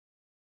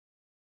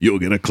you'll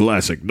get a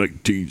classic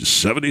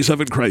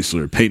 1977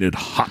 Chrysler painted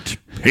hot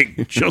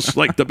pink, just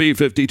like the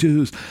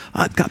B-52s.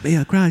 I've got me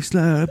a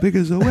Chrysler big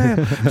as a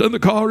whale. Then the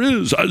car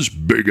is as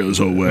big as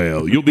a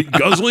whale. You'll be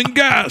guzzling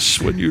gas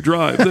when you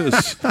drive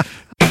this.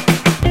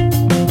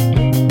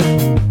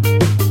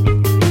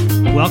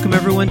 Welcome,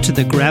 everyone, to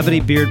the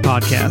Gravity Beard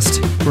Podcast.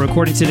 We're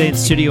recording today in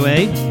Studio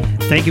A.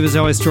 Thank you, as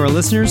always, to our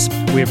listeners.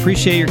 We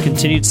appreciate your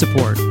continued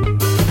support.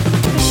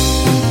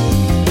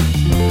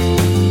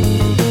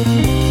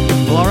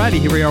 Well, alrighty,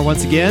 here we are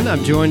once again.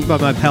 I'm joined by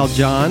my pal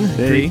John.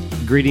 Hey.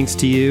 Greetings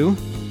to you.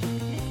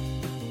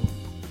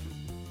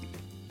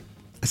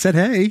 I said,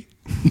 hey.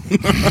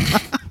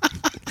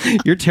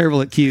 You're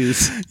terrible at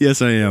cues.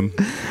 Yes, I am.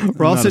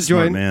 We're also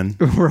joined. Man.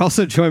 We're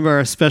also joined by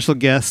our special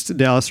guest,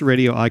 Dallas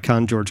radio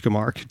icon George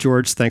Gamark.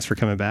 George, thanks for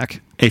coming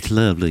back. It's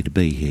lovely to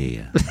be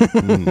here.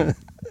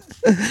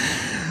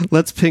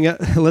 Let's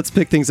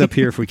pick things up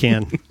here if we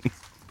can.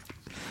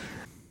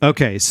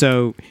 Okay,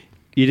 so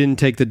you didn't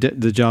take the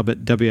job at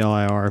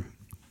WLIR.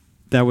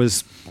 That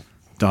was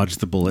Dodge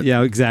the bullet.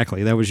 Yeah,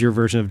 exactly. That was your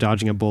version of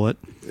dodging a bullet.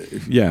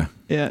 Yeah.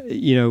 Yeah,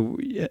 you know,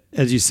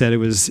 as you said, it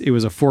was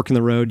a fork in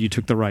the road. You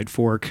took the right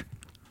fork.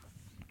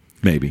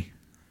 Maybe.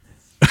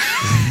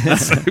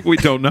 We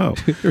don't know.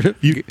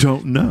 You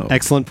don't know.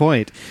 Excellent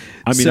point.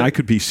 I mean, I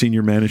could be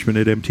senior management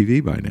at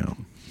MTV by now.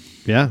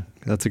 Yeah,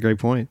 that's a great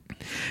point.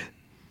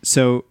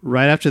 So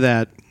right after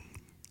that,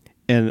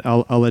 and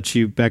I'll let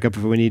you back up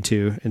if we need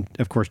to, and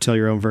of course tell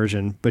your own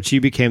version, but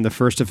you became the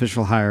first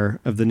official hire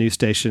of the new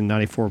station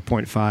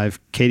 94.5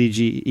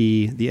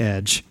 KDGE The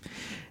Edge.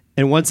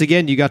 And once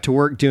again, you got to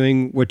work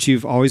doing what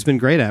you've always been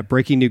great at,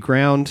 breaking new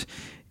ground,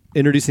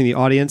 introducing the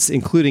audience,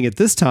 including at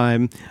this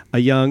time a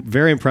young,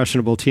 very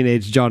impressionable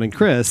teenage John and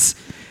Chris,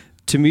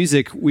 to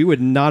music we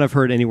would not have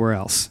heard anywhere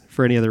else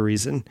for any other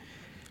reason.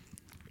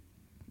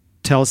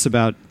 Tell us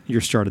about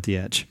your start at The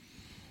Edge.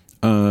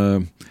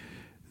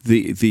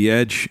 The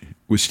Edge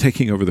was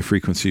taking over the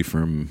frequency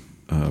from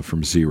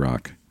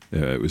Z-Rock.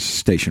 It was a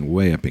station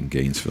way up in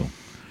Gainesville,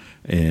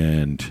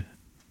 and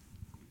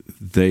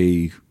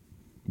they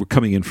were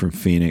coming in from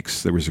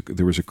Phoenix. There was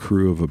a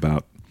crew of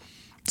about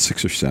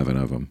 6 or 7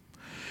 of them.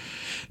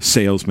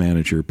 Sales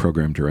manager,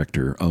 program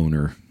director,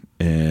 owner,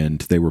 and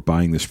they were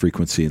buying this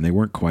frequency, and they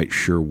weren't quite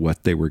sure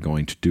what they were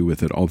going to do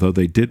with it, although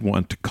they did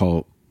want to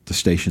call the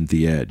station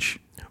The Edge.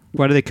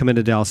 Why do they come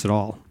into Dallas at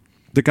all?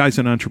 The guy's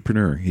an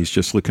entrepreneur. He's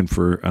just looking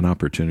for an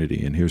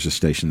opportunity, and here's a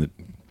station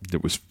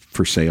that was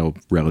for sale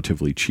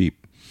relatively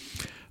cheap.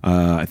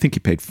 I think he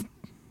paid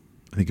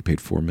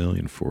 $4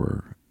 million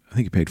for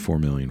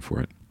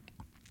it.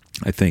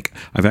 I think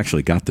I've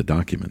actually got the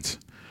documents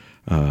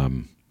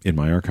in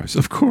my archives,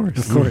 of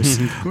course.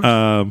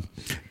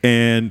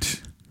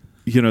 And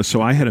you know,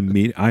 so I had a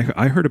meet.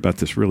 I heard about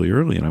this really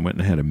early, and I went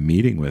and had a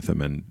meeting with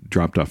him and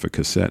dropped off a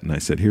cassette. And I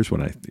said, here's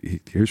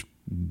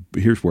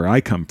where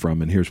I come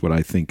from, and here's what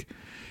I think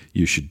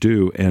you should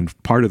do.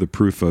 And part of the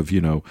proof of,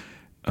 you know,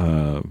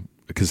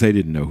 because they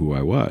didn't know who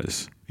I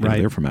was. You know,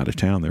 they're from out of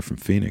town. They're from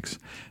Phoenix.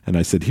 And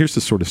I said, here's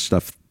the sort of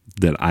stuff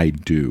that I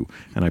do.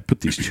 And I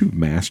put these two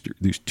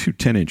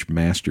 10-inch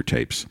master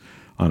tapes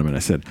on them. And I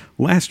said,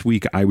 last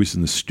week I was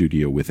in the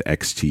studio with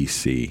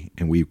XTC,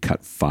 and we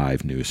cut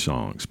 5 new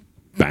songs.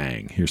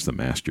 Bang, here's the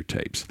master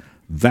tapes.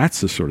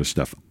 That's the sort of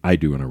stuff I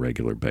do on a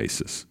regular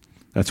basis.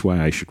 That's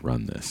why I should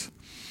run this.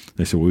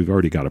 They said, well, we've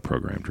already got a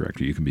program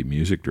director. You can be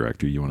music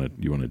director. You want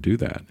to do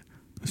that?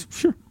 I said,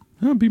 sure,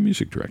 I'll be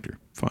music director.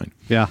 Fine.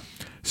 Yeah.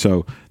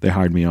 So they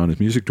hired me on as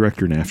music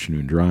director in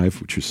afternoon drive,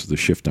 which is the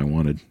shift I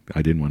wanted.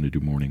 I didn't want to do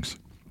mornings.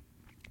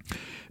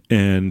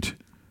 And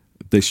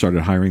they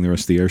started hiring the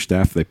rest of the air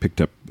staff. They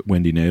picked up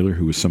Wendy Naylor,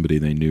 who was somebody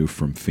they knew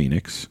from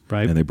Phoenix.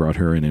 Right. And they brought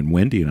her in. And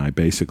Wendy and I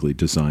basically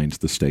designed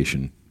the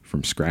station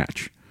from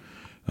scratch.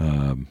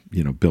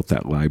 Built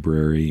that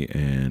library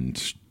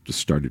and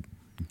started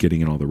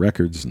getting in all the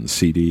records and the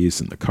CDs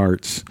and the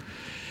carts.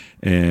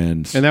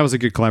 And that was a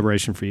good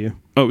collaboration for you.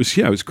 Oh,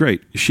 it was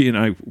great. She and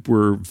I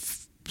were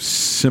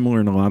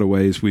similar in a lot of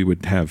ways. We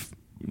would have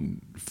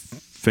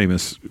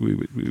we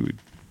would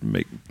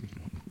make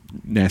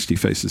nasty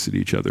faces at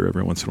each other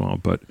every once in a while,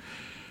 but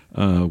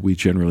we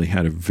generally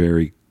had a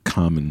very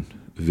common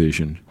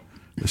vision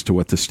as to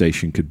what the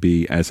station could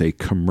be as a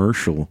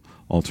commercial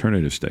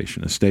alternative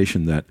station, a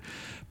station that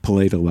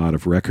played a lot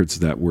of records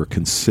that were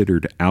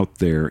considered out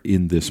there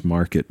in this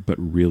market, but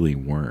really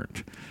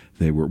weren't.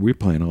 We were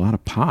playing a lot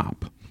of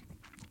pop.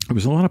 There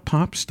was a lot of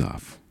pop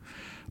stuff,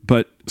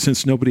 but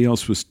since nobody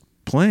else was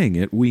playing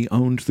it, we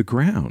owned the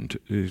ground.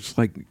 It's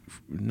like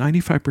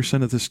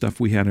 95% of the stuff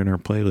we had in our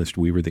playlist,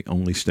 we were the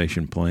only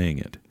station playing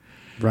it.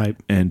 Right.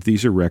 And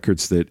these are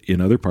records that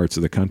in other parts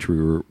of the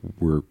country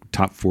were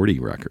top 40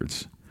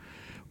 records,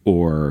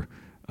 or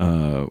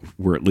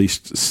were at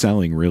least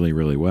selling really,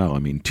 really well. I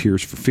mean,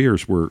 Tears for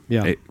Fears were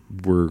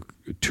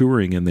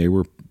touring, and they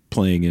were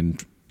playing in,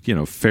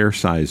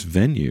 fair-sized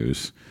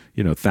venues,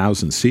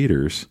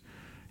 1,000-seaters,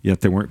 yet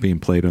they weren't being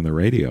played on the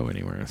radio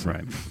anywhere.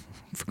 Right.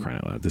 For crying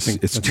out loud.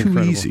 It's too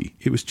incredible. Easy.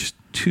 It was just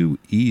too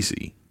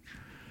easy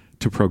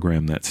to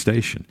program that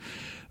station.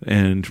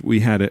 And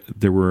we had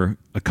there were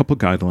a couple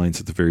guidelines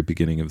at the very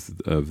beginning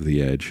of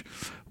the Edge.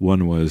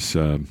 One was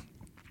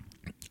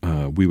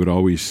we would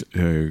always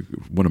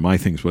one of my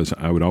things was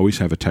I would always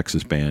have a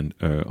Texas band,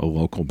 a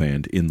local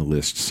band in the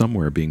list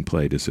somewhere being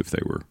played as if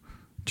they were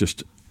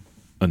just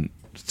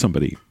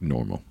somebody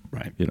normal,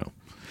 Right. You know.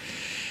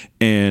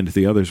 And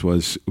the others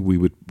was we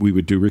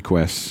would do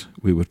requests.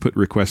 We would put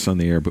requests on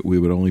the air, but we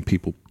would only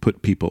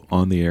put people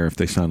on the air if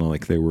they sounded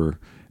like they were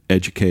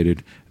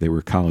educated, they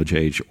were college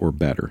age or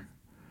better.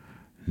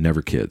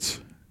 Never kids,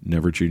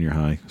 never junior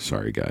high.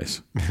 Sorry,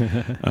 guys.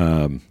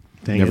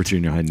 Never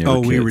junior high, never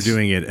kids. We were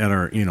doing it at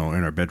our, in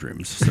our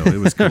bedrooms, so it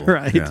was cool.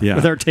 Right. Yeah.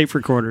 With our tape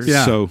recorders.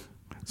 Yeah.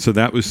 So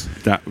that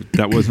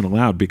wasn't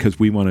allowed because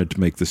we wanted to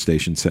make the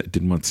station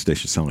didn't want the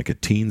station to sound like a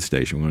teen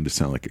station. We wanted to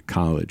sound like a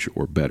college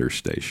or better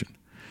station.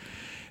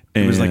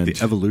 It was like the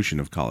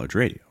evolution of college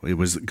radio. It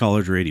was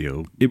college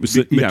radio. It was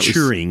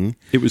maturing.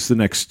 It was the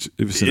next.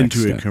 It was the into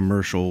next a step.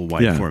 commercial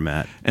wide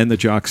format. And the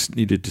jocks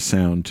needed to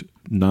sound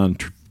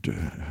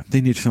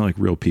they need to sound like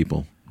real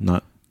people,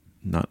 not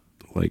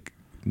like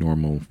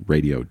normal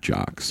radio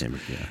jocks. Yeah.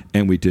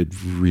 And we did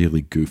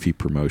really goofy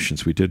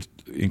promotions. We did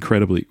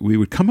incredibly. We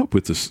would come up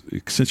with this.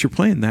 Since you're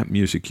playing that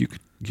music, you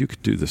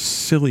could do the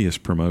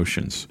silliest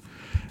promotions,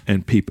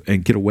 and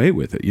get away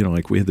with it.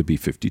 Like we had the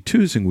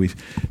B-52s, and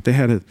they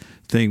had a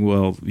thing.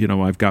 Well,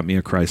 I've got me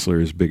a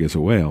Chrysler as big as a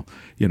whale.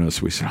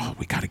 So we said, oh,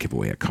 we got to give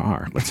away a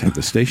car. Let's have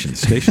the station. The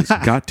station's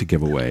got to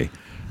give away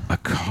a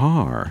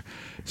car.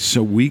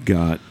 So we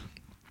got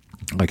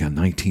like a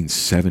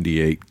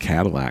 1978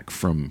 Cadillac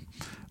from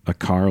a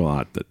car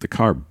lot that the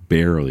car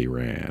barely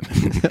ran.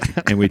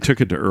 And we took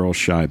it to Earl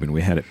Scheib and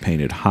we had it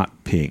painted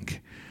hot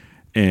pink.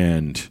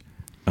 And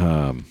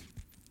I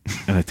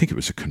think it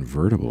was a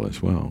convertible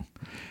as well.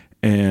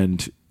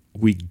 And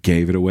we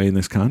gave it away in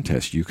this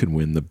contest. You can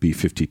win the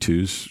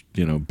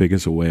B-52s, big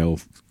as a whale,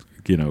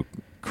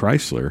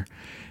 Chrysler.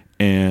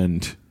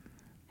 And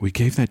we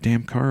gave that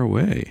damn car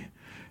away.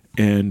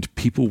 And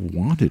people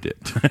wanted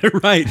it.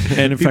 Right.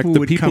 And in fact,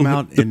 the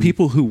and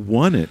people who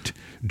won it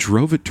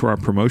drove it to our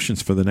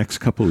promotions for the next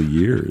couple of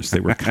years. They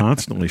were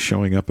constantly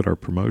showing up at our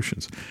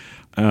promotions.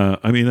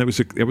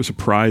 It was a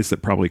prize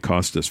that probably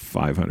cost us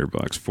 $500,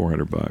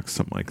 $400,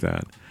 something like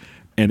that.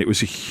 And it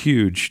was a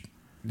huge,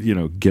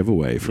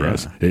 giveaway for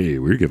us. Hey,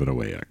 we're giving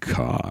away a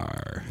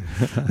car.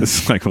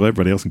 It's like, well,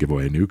 everybody else can give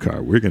away a new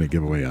car. We're going to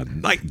give away a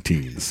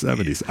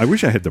 1970s. I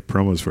wish I had the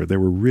promos for it. They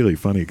were really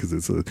funny because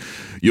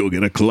you'll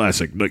get a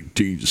classic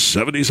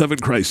 1977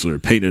 Chrysler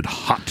painted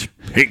hot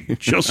pink,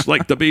 just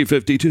like the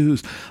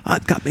B-52s.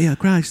 I've got me a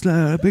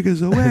Chrysler big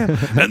as a whale,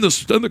 and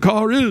the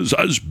car is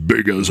as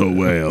big as a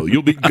whale.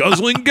 You'll be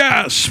guzzling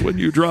gas when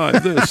you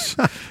drive this,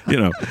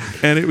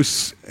 And it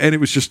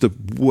was just a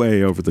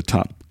way over the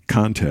top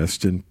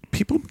contest, and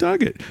people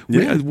dug it.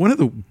 We had one of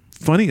the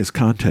funniest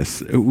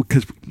contests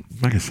because,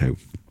 like I say,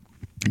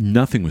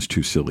 nothing was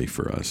too silly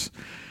for us.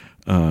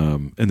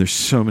 And there's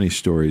so many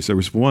stories. There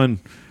was one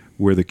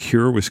where The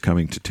Cure was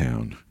coming to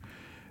town,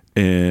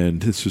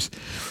 and this was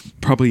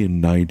probably in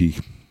 90.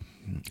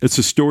 It's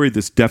a story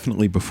that's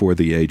definitely before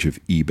the age of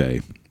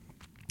eBay.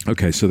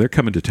 Okay, so they're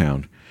coming to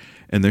town,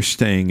 and they're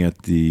staying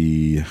at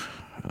the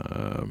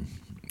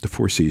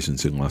Four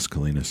Seasons in Las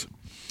Colinas.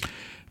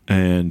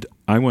 And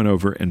I went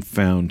over and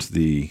found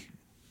the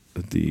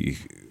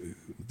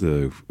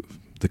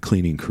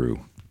cleaning crew.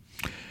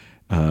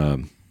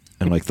 And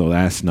like the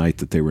last night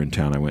that they were in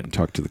town, I went and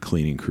talked to the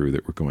cleaning crew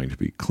that were going to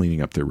be cleaning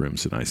up their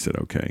rooms. And I said,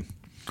 okay,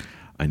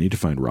 I need to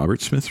find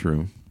Robert Smith's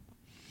room,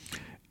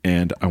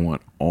 and I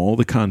want all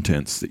the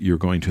contents that you're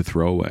going to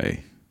throw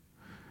away.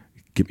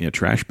 Get me a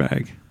trash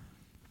bag,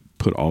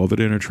 put all of it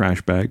in a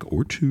trash bag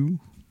or two,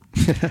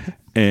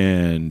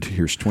 and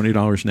here's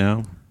 $20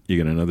 now. You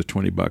get another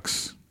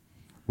 $20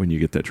 when you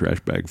get that trash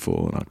bag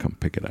full, and I'll come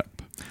pick it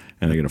up.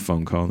 And I get a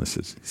phone call, and it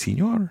says,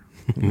 "Senor,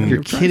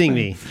 You're kidding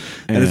me."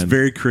 And it's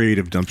very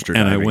creative dumpster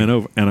and diving. I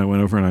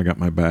went over and I got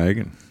my bag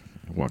and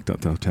walked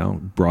out the hotel,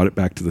 brought it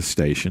back to the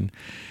station,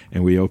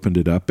 and we opened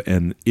it up.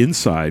 And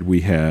inside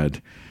we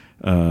had,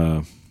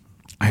 I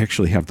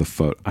actually have the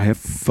photo. I have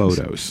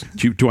photos.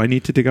 Do I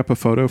need to dig up a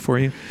photo for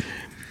you?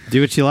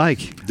 Do what you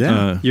like.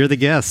 Yeah. You're the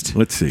guest.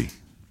 Let's see.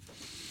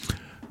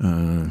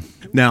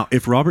 Now,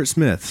 if Robert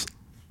Smith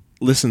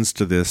listens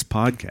to this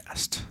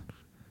podcast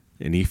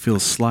and he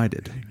feels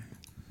slighted,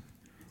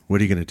 what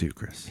are you going to do,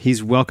 Chris?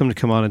 He's welcome to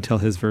come on and tell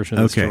his version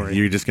of the story. Okay,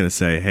 you're just going to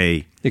say,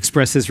 hey,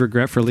 Express his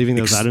regret for leaving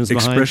those items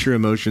behind. express your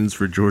emotions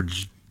for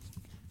George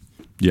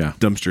Yeah.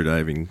 dumpster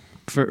diving.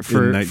 For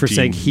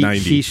saying he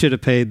 1990. should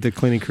have paid the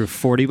cleaning crew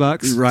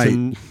 $40 Right.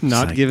 to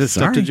not It's give his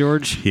stuff to sorry.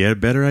 George. He had a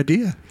better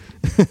idea.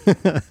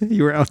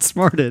 You were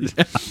outsmarted.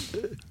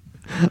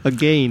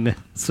 Again,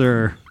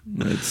 sir.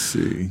 Let's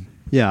see.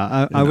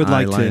 Yeah, I would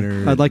like to.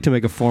 eyeliner I'd like to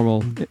make a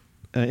formal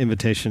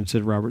invitation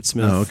to Robert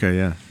Smith. Oh, okay,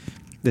 yeah.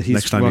 That he's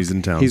Next time he's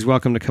in town. he's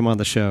welcome to come on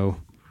the show.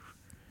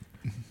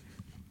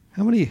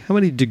 How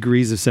many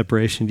degrees of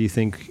separation do you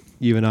think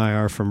you and I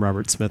are from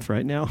Robert Smith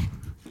right now?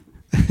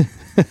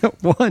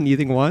 One. You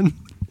think one?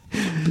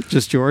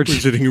 Just George? We're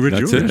sitting here with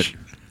That's George.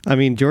 it. I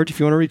mean, George, if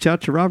you want to reach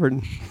out to Robert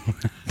and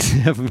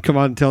have him come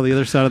on and tell the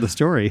other side of the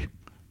story.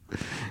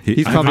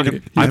 He's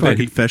probably, I bet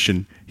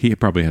confession. he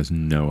probably has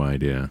no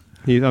idea.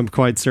 I'm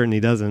quite certain he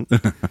doesn't.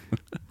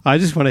 I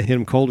just want to hit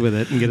him cold with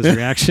it and get his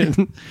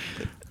reaction.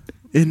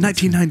 In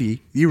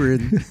 1990, you were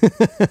in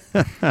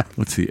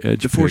What's the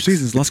edge? the Four picks?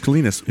 Seasons, Las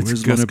Colinas. It's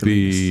Where's gonna Las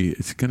Colinas?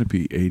 it's gonna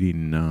be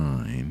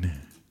 89,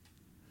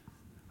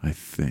 I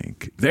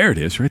think. There it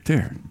is, right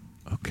there.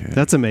 Okay,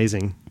 That's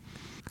amazing.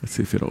 let's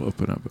see if it'll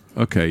open up.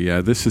 Okay, yeah,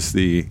 this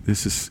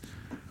is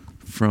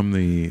from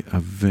the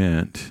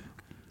event.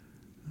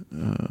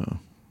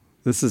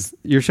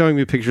 You're showing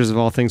me pictures of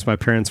all things my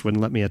parents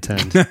wouldn't let me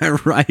attend.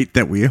 Right,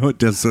 that we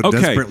so Okay,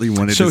 desperately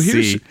wanted so to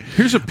see.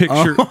 here's a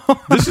picture.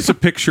 This is a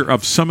picture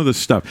of some of the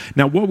stuff.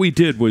 Now, what we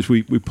did was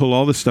we pull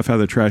all the stuff out of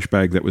the trash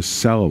bag that was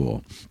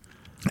sellable,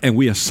 and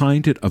we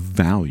assigned it a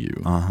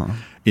value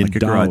in Like a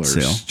garage dollars,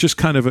 sale. just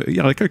kind of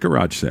like a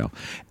garage sale.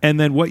 And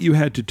then what you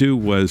had to do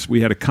was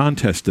we had a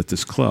contest at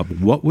this club.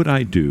 What would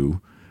I do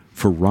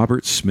for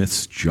Robert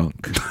Smith's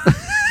junk?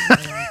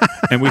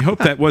 And we hope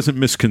that wasn't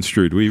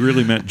misconstrued. We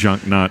really meant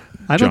junk, not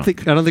I don't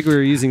junk. think we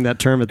were using that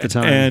term at the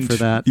time And- for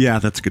that. Yeah,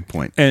 that's a good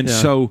point. And Yeah.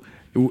 so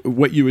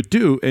what you would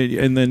do,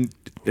 and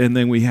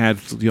then we had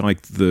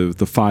like the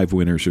 5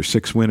 winners or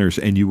 6 winners,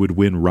 and you would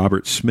win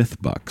Robert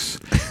Smith bucks.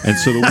 And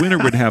so the winner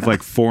would have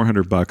like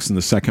 $400, and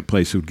the second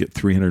place would get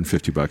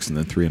 $350, and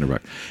then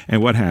 $300,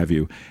 and what have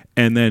you.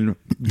 And then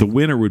the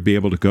winner would be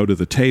able to go to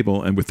the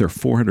table and with their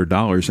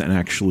 $400 and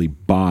actually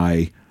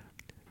buy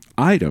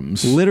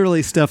items.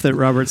 Literally stuff that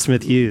Robert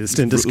Smith used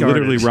and discarded.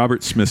 Literally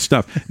Robert Smith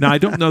stuff. Now I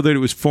don't know that it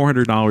was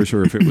 $400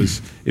 or if it was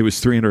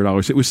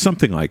 $300. It was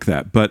something like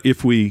that. But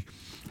if we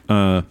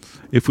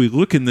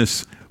look in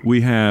this,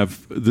 we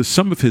have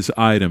some of his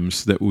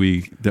items that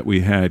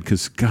we had,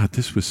 because God,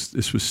 this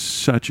was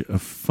such a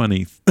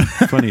funny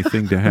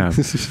thing to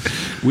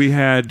have. We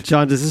had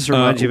John, does this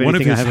remind you of one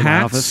of anything I his have in my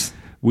hats. office?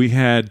 We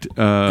had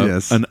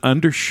Yes. an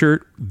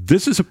undershirt.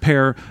 This is a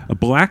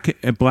black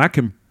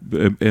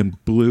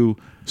and blue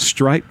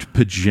striped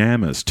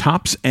pajamas,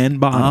 tops and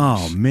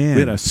bottoms. Oh man, we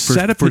had a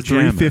set of for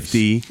pajamas.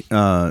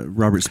 $350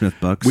 Robert Smith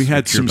bucks. We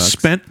had pure some bucks.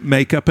 spent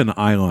makeup and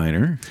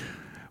eyeliner.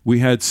 We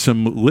had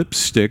some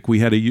lipstick. We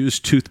had a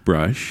used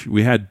toothbrush.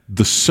 We had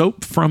the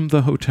soap from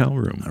the hotel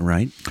room. All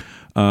right.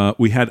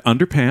 We had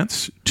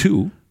underpants,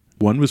 2.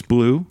 One was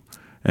blue,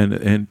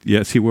 and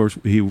yes, he wore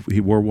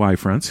Y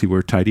fronts. He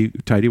wore tidy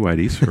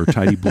whities or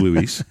tidy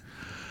blueies.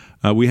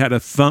 We had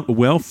a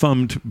well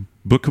thumbed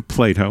book of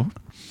Plato,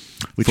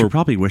 Which he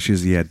probably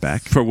wishes he had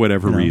back. for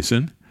whatever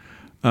reason.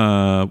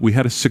 We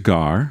had a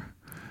cigar.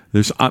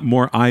 There's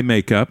more eye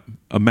makeup,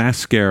 a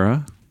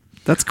mascara.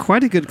 That's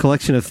quite a good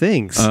collection of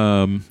things.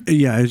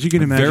 Yeah, as you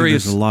can imagine,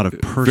 Various there's a lot of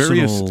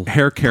personal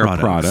hair care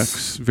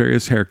products.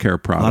 Various hair care A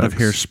products. lot of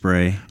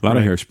hairspray. A lot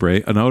of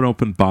hairspray. An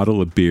unopened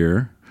bottle of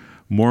beer.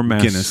 More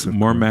Guinness, of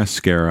more course.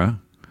 mascara.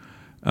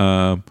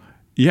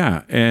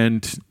 Yeah,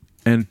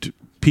 and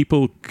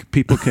people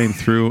came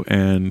through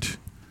and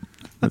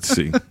let's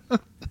see.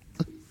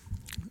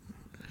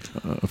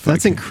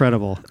 That's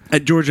incredible.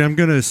 George, I'm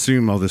going to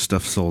assume all this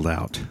stuff sold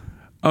out.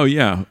 Oh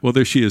yeah. Well,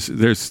 there she is.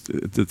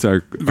 It's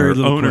our Very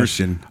little owner's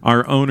question.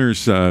 our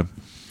owner's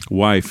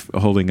wife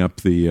holding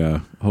up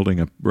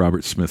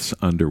Robert Smith's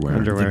underwear.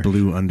 The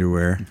blue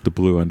underwear. The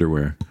blue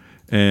underwear,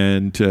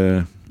 and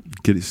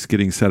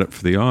getting set up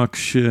for the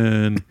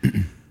auction,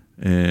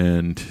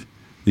 and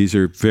these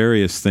are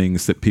various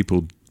things that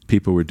people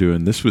were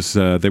doing. This was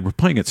they were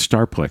playing at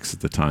Starplex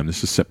at the time.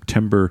 This is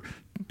September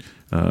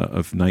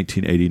of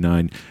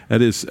 1989.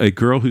 That is a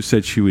girl who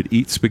said she would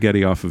eat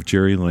spaghetti off of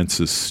Jerry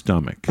Lentz's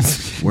stomach,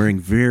 Wearing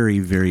very,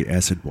 very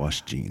acid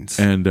wash jeans.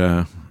 and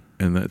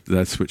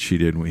that's what she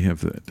did. And we have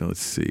that. Let's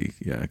see,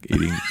 yeah,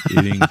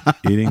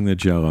 eating the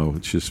Jell-O.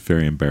 It's just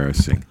very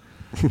embarrassing.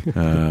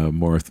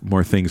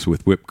 More things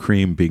with whipped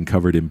cream being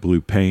covered in blue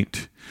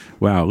paint.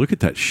 Wow, look at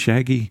that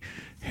shaggy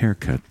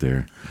haircut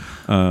there.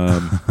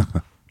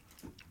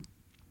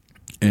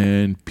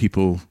 And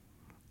people,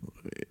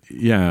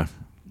 yeah,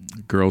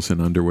 girls in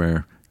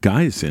underwear,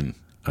 guys in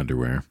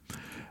underwear.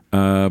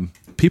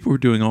 People were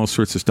doing all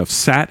sorts of stuff.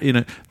 Sat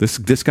in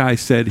this guy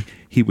said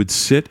he would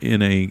sit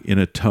in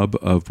a tub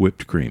of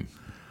whipped cream.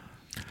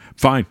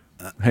 Fine.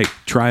 Hey,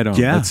 try it on.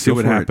 Yeah, Let's see go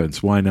what for it.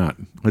 happens. Why not?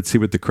 Let's see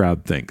what the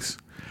crowd thinks.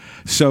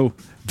 So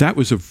that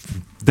was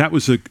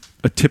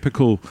a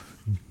typical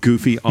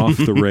goofy off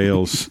the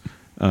rails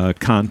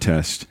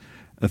contest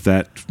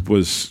that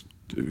was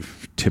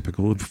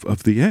typical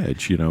of the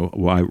Edge. You know,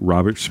 why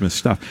Robert Smith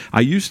stuff.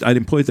 I'd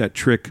employed that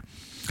trick.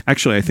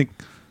 Actually, I think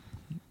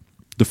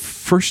the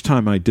first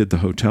time I did the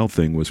hotel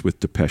thing was with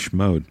Depeche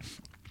Mode.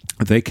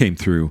 They came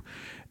through,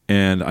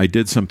 and I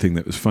did something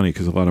that was funny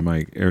because a lot of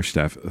my air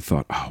staff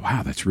thought, "Oh,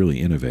 wow, that's really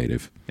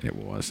innovative," and it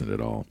wasn't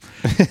at all.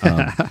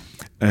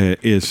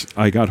 Is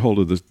I got hold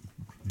of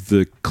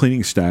the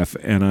cleaning staff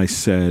and I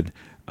said,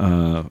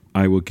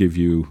 "I will give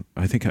you."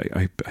 I think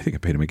I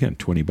paid him again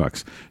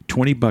 $20,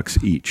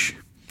 $20 each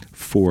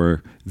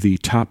for the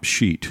top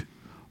sheet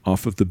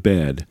off of the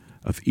bed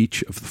of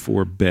each of the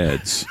 4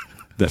 beds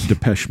that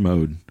Depeche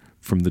Mode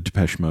from the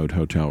Depeche Mode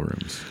hotel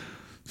rooms.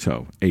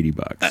 So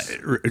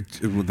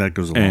 $80. Well, that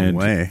goes a long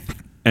way.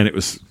 And it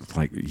was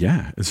like,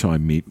 yeah. And so I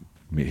meet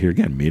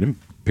him,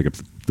 pick up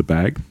the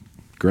bag.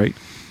 Great.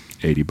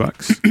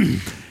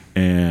 $80.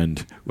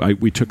 And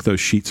we took those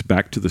sheets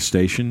back to the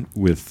station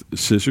with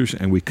scissors,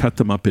 and we cut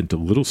them up into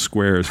little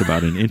squares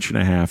about 1.5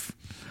 inches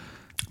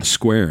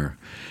square.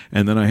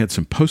 And then I had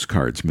some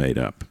postcards made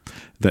up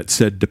that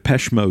said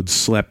Depeche Mode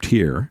slept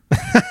here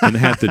and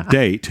had the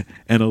date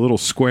and a little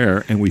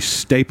square, and we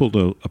stapled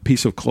a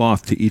piece of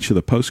cloth to each of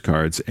the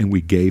postcards, and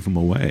we gave them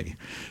away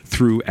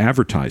through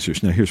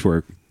advertisers. Now, here's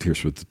what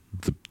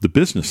the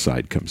business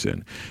side comes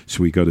in.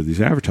 So we go to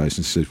these advertisers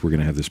and says, we're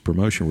going to have this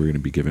promotion. We're going to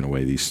be giving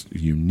away these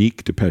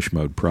unique Depeche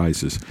Mode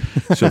prizes.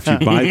 So if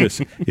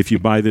you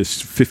buy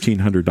this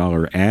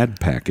 $1,500 ad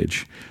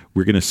package,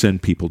 we're going to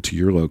send people to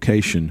your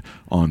location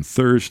on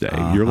Thursday,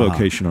 your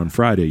location on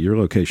Friday, your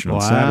location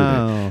on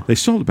Saturday. They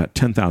sold about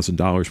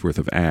 $10,000 worth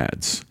of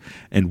ads.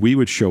 And we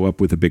would show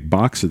up with a big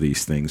box of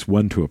these things,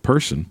 one to a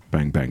person,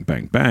 bang, bang,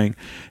 bang, bang.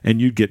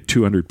 And you'd get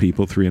 200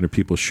 people, 300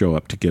 people show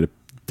up to get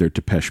their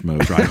Depeche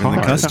Mode driving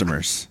the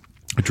customers.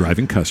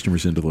 Driving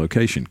customers into the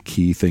location.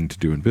 Key thing to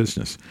do in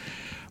business.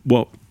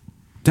 Well,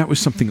 that was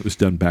something that was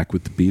done back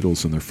with the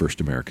Beatles on their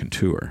first American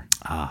tour.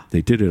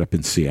 They did it up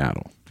in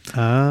Seattle.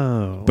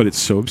 Oh. But it's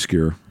so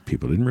obscure,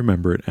 people didn't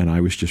remember it, and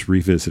I was just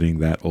revisiting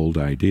that old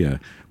idea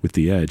with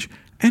The Edge,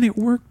 and it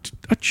worked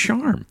a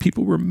charm.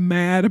 People were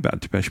mad about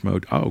Depeche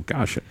Mode. Oh,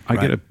 gosh, I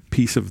get a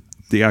piece of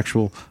the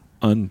actual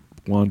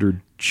unlaundered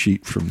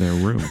sheet from their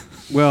room.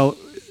 Well,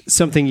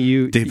 something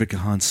David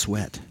Gahan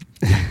sweat.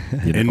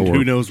 And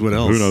who knows what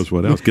else? Who knows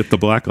what else? Get the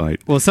black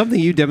light. Well, something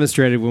you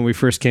demonstrated when we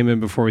first came in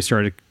before we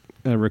started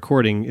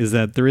recording is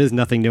that there is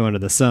nothing new under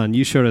the sun.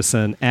 You showed us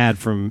an ad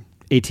from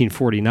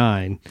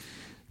 1849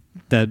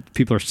 that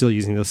people are still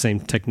using those same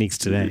techniques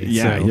today.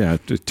 Yeah,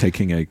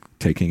 taking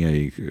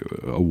a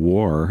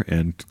war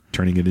and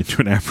turning it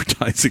into an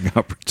advertising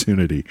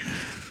opportunity.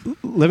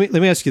 Let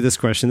me ask you this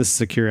question. This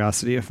is a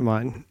curiosity of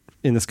mine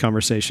in this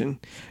conversation.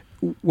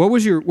 What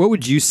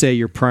would you say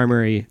your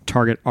primary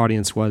target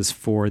audience was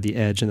for The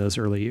Edge in those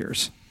early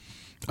years?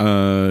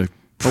 Or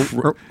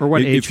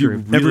what age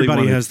group?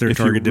 Everybody has their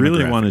target demographic. If you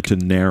really wanted to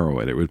narrow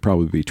it, it would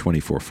probably be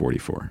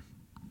 24-44.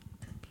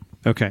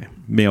 Okay.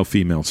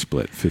 Male-female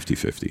split,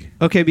 50-50.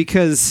 Okay,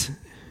 because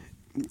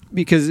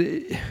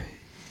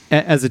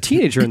as a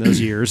teenager in those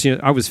years,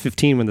 I was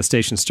 15 when the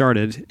station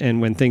started,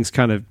 and when things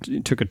kind of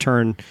took a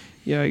turn,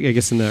 I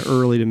guess in the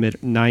early to mid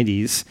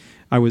 90s,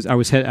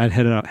 I'd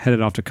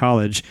headed off to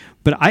college,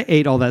 but I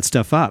ate all that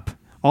stuff up.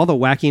 All the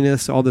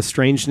wackiness, all the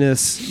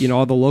strangeness,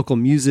 all the local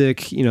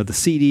music, the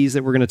CDs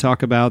that we're going to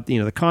talk about,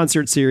 the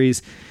concert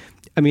series.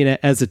 I mean,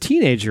 as a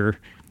teenager,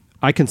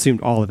 I consumed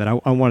all of it.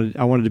 I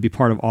wanted to be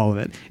part of all of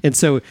it. And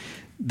so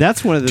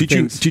that's one of the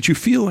things. Did you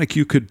feel like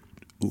you could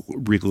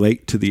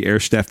relate to the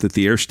air staff, that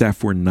the air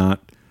staff were not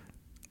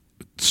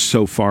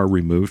so far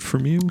removed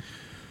from you?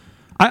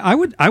 I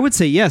would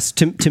say yes.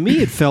 To me,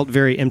 it felt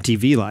very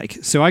MTV-like.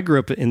 So I grew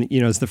up in,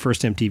 as the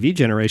first MTV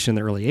generation in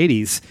the early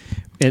 80s,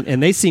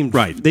 and they seemed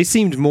They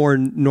seemed more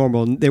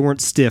normal. They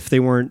weren't stiff. They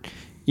weren't,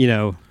 They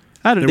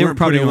were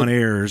probably on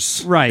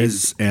airs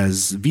as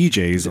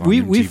VJs on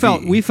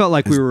MTV. We felt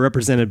like we were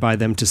represented by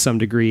them to some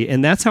degree,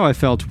 and that's how I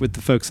felt with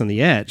the folks on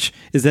The Edge.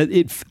 Is that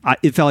it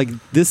felt like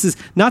this is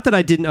not that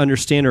I didn't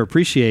understand or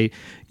appreciate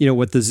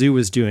what the Zoo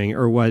was doing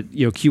or what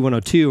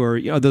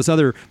Q102 or those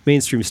other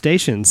mainstream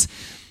stations,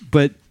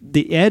 but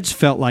The Edge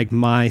felt like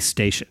my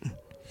station.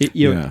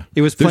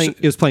 It was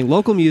playing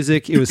local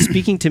music. It was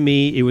speaking to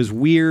me. It was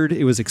weird.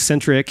 It was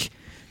eccentric.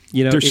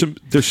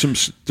 There's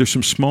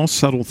some small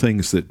subtle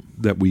things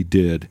that we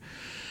did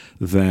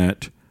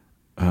that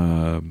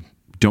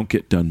don't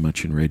get done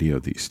much in radio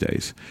these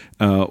days.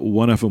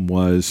 One of them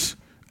was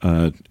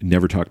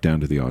never talk down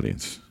to the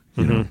audience.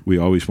 We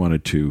always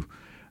wanted to.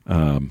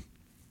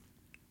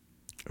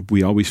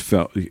 We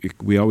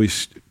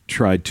always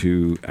tried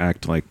to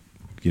act like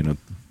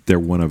they're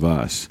one of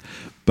us.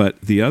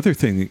 But the other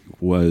thing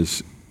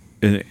was,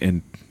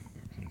 and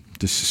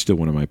this is still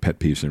one of my pet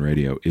peeves in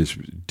radio, is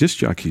disc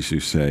jockeys who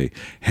say,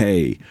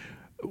 hey,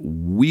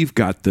 we've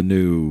got the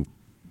new,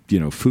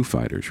 Foo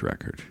Fighters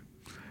record.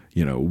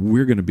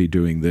 We're going to be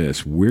doing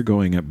this. We're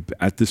going up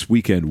at this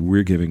weekend.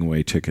 We're giving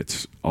away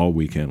tickets all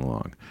weekend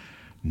long.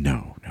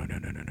 No.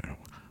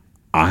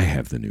 I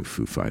have the new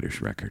Foo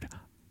Fighters record.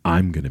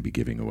 I'm going to be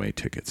giving away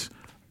tickets.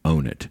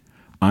 Own it.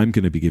 I'm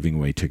going to be giving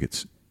away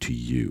tickets to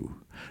you.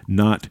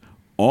 Not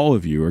all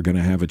of you are going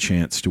to have a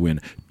chance to win.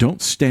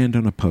 Don't stand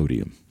on a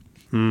podium.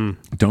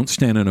 Don't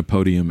stand on a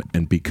podium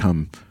and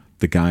become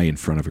the guy in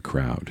front of a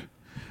crowd.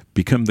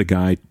 Become the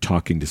guy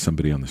talking to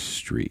somebody on the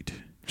street.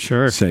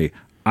 Sure. Say,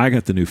 I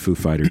got the new Foo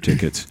Fighter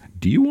tickets.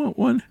 Do you want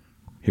one?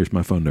 Here's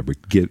my phone number.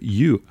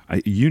 You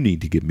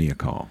need to give me a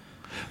call.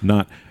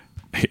 Not,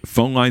 hey,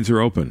 phone lines are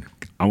open.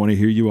 I want to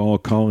hear you all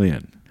call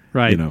in.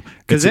 Right.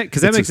 Because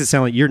that makes it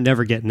sound like you're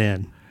never getting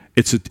in.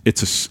 it's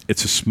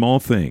a small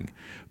thing,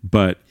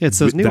 but It's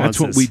those that's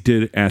what nuances. we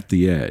did at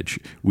the Edge.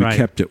 We Right.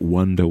 kept it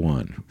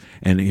 1-to-1,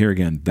 and here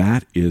again,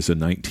 that is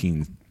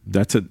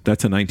that's a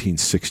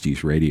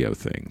 1960s radio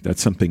thing.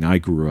 That's something I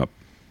grew up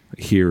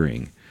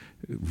hearing.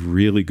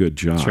 Really good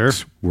jocks Sure.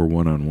 were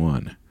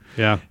 1-on-1.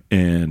 Yeah.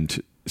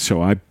 And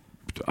so I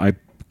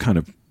kind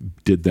of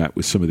did that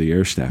with some of the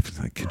air staff. It's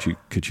like,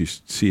 could you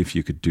see if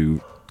you could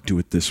do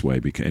it this way?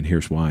 And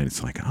here's why. And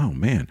it's like, oh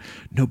man,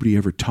 nobody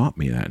ever taught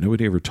me that.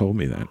 Nobody ever told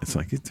me that. It's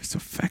like, it's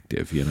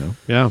effective, you know?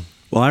 Yeah.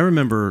 Well, I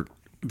remember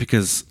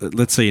because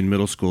let's say in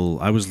middle school,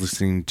 I was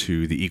listening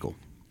to the Eagle.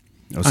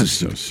 I'm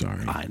so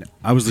sorry. I know.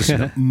 I was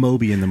listening to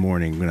Moby in the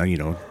morning when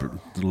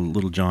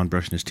little John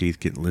brushing his teeth,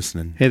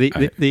 listening. Hey,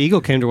 the Eagle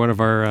came to one of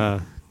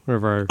our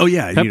Oh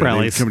yeah, pep they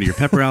rallies. come to your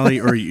pep rally,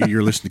 or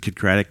you're listening to Kid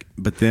Craddock.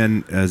 But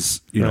then,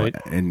 as you know, Right.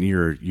 and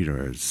you're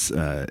as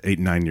 8th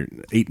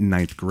and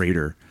 9th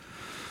grader,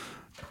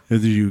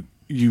 you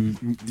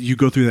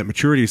go through that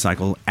maturity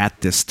cycle.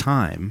 At this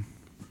time,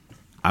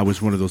 I was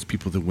one of those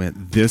people that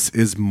went, "This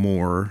is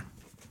more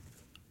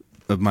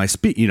of my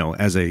speed." You know,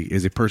 as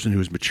a person who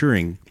is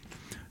maturing,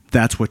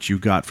 that's what you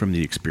got from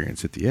the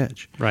experience at the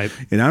Edge. Right.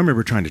 And I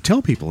remember trying to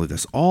tell people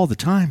this all the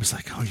time. It's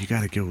like, oh, you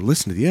got to go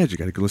listen to the Edge. You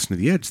got to go listen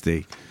to the Edge.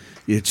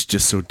 It's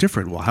just so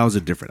different. Well, how is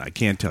it different? I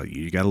can't tell you.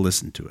 You got to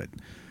listen to it.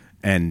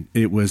 And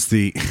it was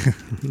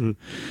it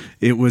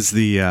was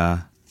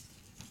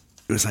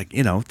like,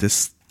 you know,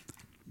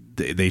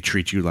 they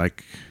treat you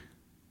like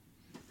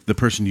the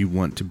person you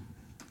want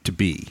to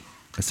be,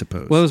 I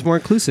suppose. Well, it was more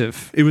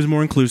inclusive. It was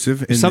more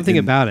inclusive. And, Something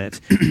about it.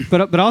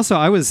 But also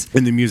I was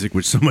And the music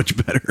was so much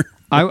better.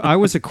 I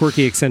was a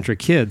quirky, eccentric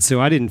kid,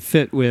 so I didn't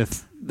fit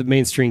with the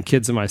mainstream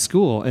kids in my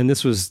school, and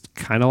this was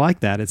kind of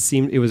like that.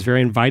 It was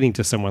very inviting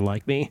to someone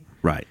like me.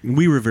 Right.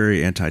 We were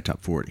very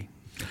anti-top 40.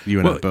 You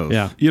and I both.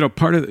 Yeah. You know,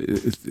 part of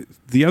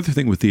the other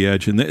thing with the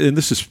Edge, and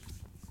this is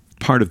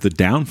part of the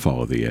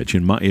downfall of the Edge,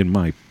 in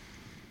my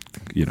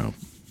you know,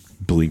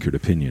 blinkered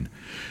opinion,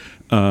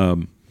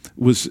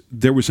 was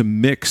there was a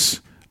mix.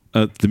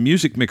 The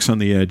music mix on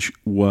the Edge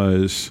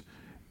was,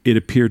 it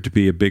appeared to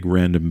be a big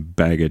random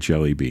bag of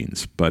jelly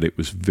beans, but it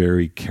was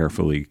very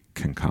carefully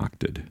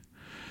concocted.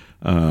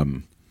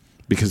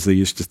 Because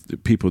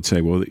people would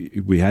say, well,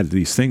 we had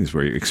these things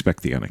where you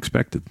expect the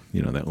unexpected.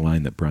 You know, that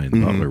line that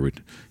Brian Butler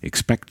would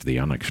expect the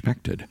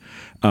unexpected.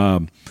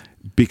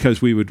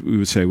 Because we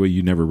would say, well,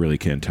 you never really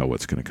can tell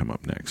what's going to come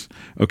up next.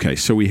 Okay,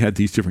 so we had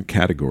these different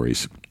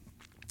categories,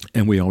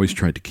 and we always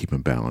tried to keep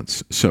them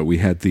balanced. So we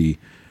had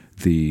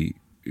we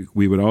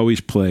would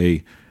always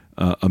play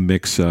a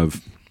mix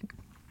of,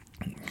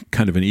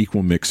 kind of an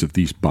equal mix of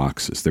these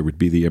boxes. There would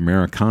be the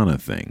Americana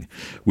thing,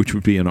 which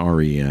would be an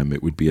REM.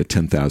 It would be a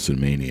 10,000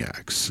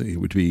 Maniacs. It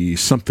would be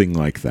something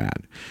like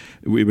that.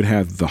 We would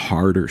have the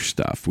harder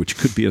stuff, which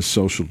could be a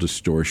Social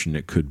Distortion.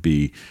 It could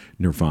be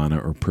Nirvana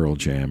or Pearl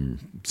Jam,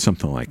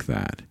 something like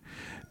that.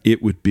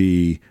 It would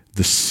be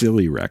the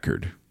silly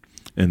record,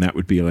 and that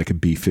would be like a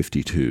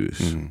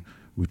B-52s.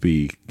 Would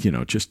be, you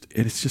know,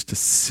 it's just a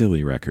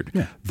silly record.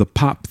 Yeah. The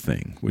pop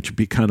thing, which would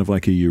be kind of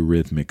like a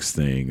Eurythmics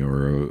thing,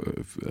 or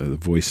a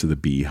Voice of the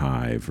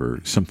Beehive, or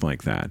something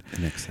like that.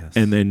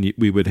 And then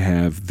we would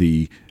have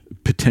the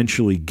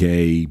potentially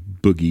gay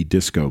boogie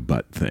disco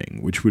butt thing,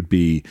 which would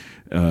be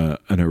a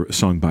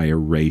song by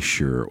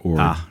Erasure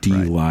or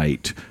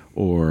Delight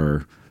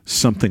or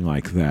something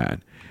like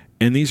that.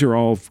 And these are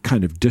all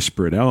kind of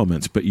disparate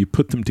elements, but you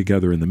put them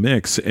together in the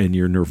mix, and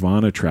your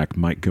Nirvana track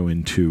might go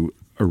into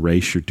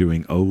Erasure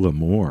doing "Oh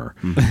L'Amour,"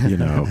 you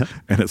know,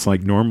 and it's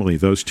like normally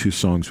those two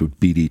songs would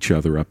beat each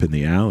other up in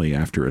the alley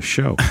after a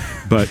show,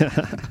 but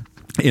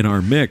in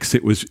our mix,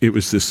 it was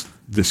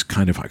this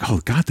kind of like, oh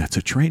God, that's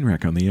a train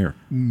wreck on the air.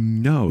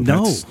 No,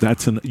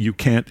 that's you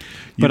can't.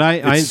 But I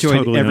enjoyed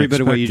totally every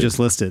bit of what you unexpected. just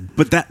listed.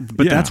 But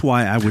Yeah. that's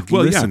why I would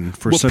Well, yeah. listen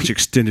for Well, such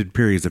extended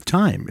periods of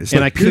time. It's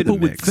And like I couldn't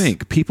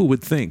People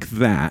would think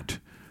that,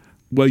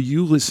 well,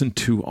 you listen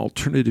to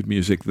alternative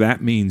music,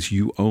 that means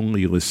you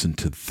only listen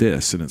to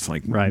this. And it's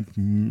like, Right.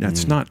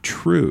 That's not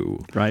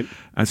true. Right.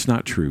 That's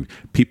not true.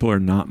 People are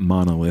not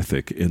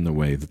monolithic in the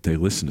way that they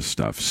listen to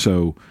stuff.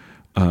 So,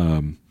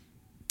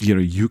 you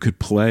know, you could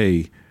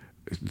play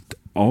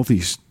all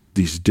these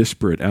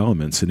disparate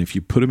elements, and if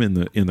you put them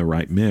in the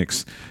right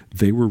mix,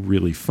 they were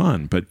really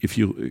fun. But if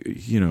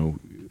you know,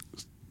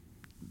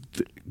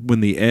 when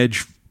the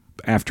Edge,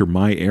 after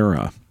my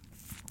era,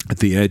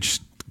 the Edge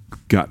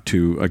got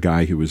to a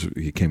guy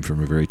he came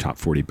from a very top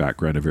 40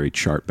 background, a very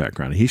chart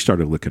background, and he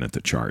started looking at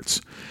the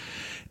charts,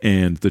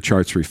 and the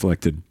charts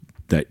reflected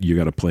that you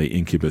got to play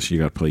Incubus, you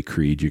got to play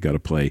Creed, you got to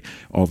play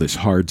all this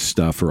hard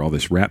stuff or all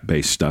this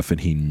rap-based stuff,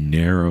 and he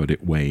narrowed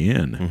it way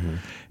in. Mm-hmm.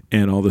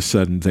 And all of a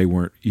sudden, they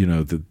weren't, you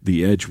know,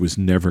 the Edge was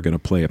never going to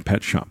play a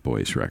Pet Shop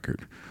Boys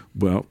record.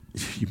 Well,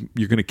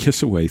 you're going to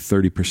kiss away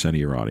 30% of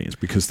your audience,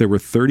 because there were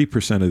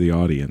 30% of the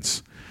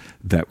audience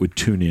that would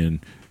tune in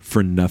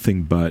for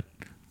nothing but,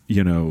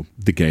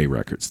 the gay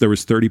records. There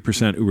was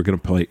 30% who were going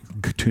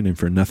to tune in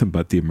for nothing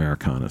but the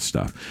Americana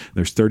stuff.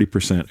 There's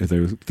 30%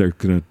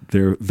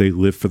 they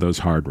live for those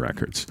hard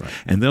records, Right.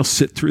 and they'll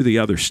sit through the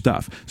other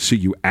stuff. So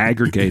you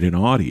aggregate an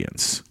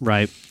audience,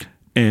 Right.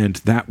 and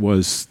that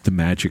was the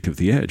magic of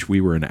the Edge.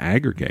 We were an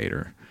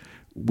aggregator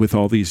with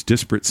all these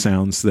disparate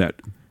sounds that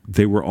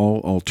they were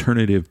all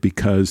alternative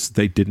because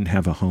they didn't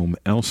have a home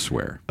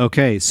elsewhere.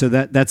 Okay, so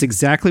that's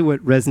exactly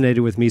what resonated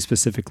with me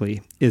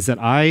specifically, is that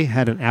I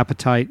had an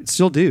appetite,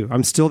 still do,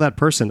 I'm still that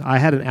person. I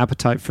had an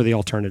appetite for the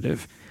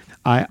alternative.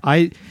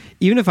 I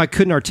even if I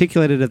couldn't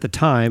articulate it at the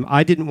time,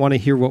 I didn't want to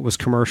hear what was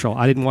commercial.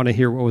 I didn't want to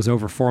hear what was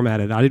over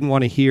formatted. I didn't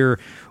want to hear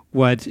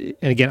what, and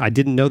again, I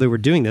didn't know they were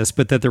doing this,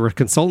 but that there were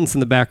consultants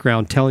in the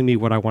background telling me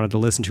what I wanted to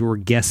listen to or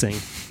guessing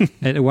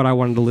at what I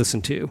wanted to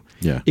listen to.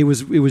 Yeah. It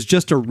was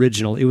just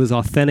original. It was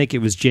authentic. It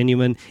was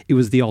genuine. It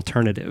was the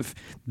alternative.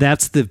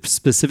 That's the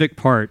specific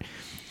part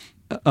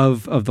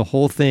of the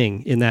whole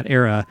thing in that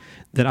era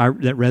that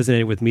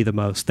resonated with me the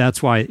most.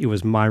 That's why it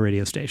was my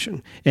radio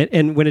station.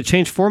 And when it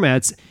changed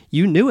formats,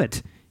 you knew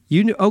it.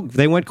 You knew, oh,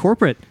 they went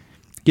corporate.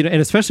 And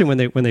especially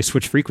when they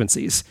switched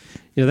frequencies,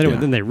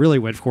 then they really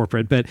went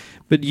corporate. But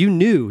you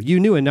knew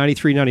in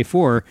 93,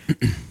 94,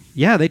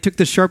 yeah, they took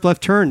this sharp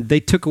left turn. They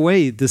took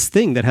away this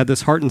thing that had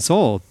this heart and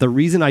soul. The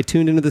reason I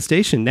tuned into the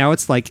station, now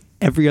it's like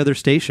every other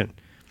station.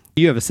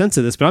 You have a sense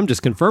of this, but I'm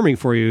just confirming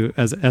for you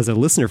as a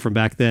listener from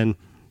back then.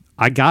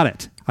 I got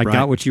it. I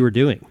got what you were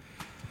doing.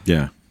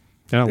 Yeah.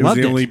 And I It was loved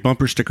the it. only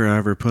bumper sticker I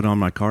ever put on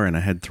my car, and I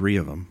had 3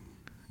 of them.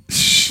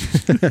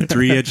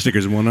 3 Edge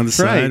stickers, one on the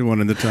side, Right. one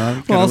on the top.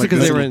 Well, Kinda also like because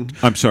they those were little in.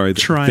 I'm sorry.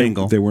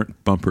 Triangle. They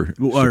weren't bumper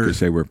Or- stickers.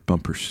 They were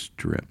bumper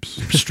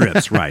strips.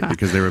 strips, right?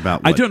 Because they were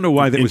about. I don't know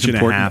why that was inch and a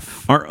important.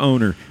 half. Our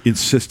owner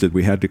insisted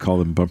we had to call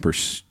them bumper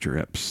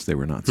strips. They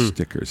were not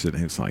stickers. And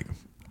it's like,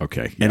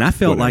 okay. And yeah, I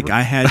felt whatever. like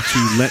I had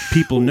to let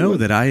people know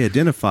that I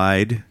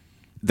identified.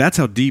 That's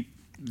how deep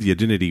the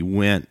identity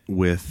went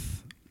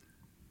with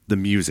the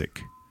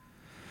music.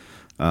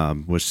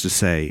 Was to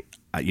say,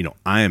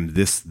 I am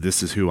this.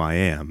 This is who I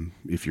am.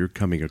 If you're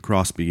coming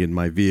across me in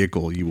my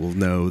vehicle, you will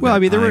know Well, that I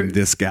mean, I'm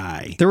this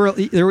guy. There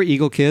were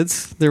Eagle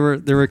kids. There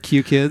were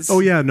Q kids. Oh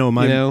yeah, no,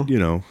 my me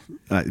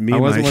I I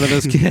wasn't one of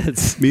those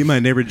kids. Me and my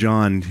neighbor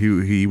John,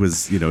 he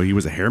was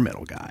a hair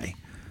metal guy.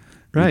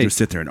 We'd Right. just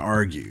sit there and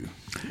argue.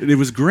 And it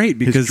was great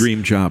because his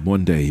dream job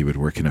one day he would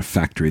work in a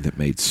factory that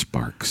made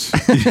sparks,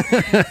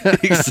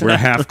 where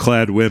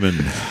half-clad women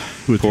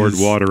poured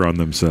his- water on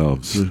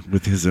themselves.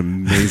 with his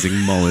amazing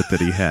mullet that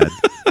he had.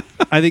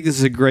 I think this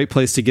is a great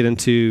place to get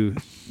into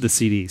the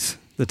CDs,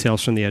 the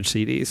Tales from the Edge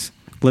CDs.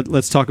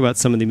 Let's talk about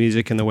some of the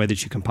music and the way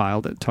that you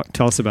compiled it.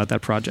 Tell us about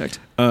that project.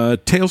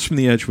 Tales from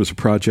the Edge was a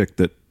project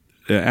that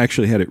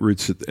actually had its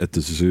roots at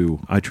the Zoo.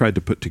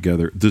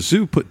 The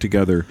Zoo put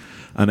together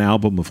an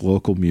album of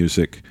local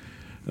music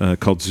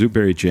called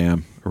Zooberry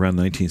Jam around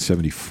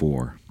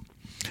 1974.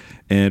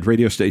 And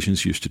radio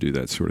stations used to do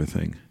that sort of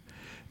thing.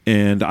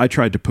 And I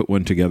tried to put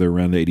one together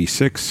around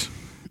 86.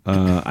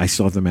 I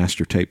still have the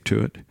master tape to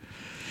it.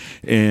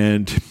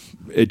 And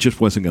it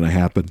just wasn't going to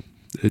happen.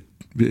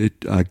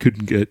 I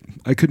couldn't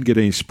get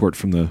any support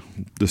from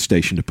the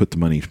station to put the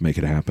money to make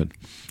it happen.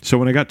 So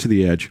when I got to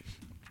the Edge,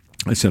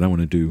 I said I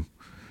want to do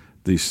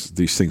these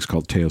things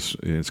called Tales.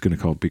 It's going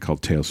to be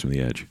called Tales from the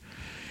Edge,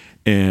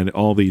 and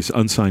all these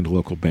unsigned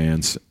local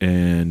bands.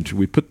 And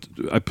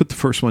I put the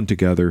first one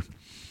together,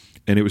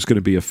 and it was going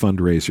to be a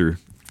fundraiser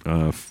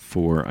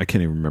for, I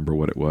can't even remember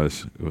what it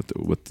was,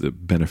 what the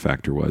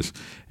benefactor was,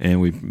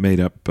 and we made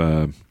up.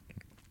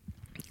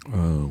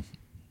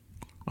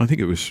 I think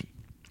it was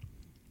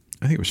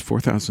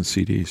 4,000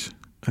 CDs.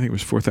 I think it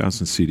was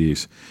 4,000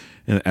 CDs,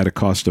 and at a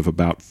cost of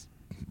about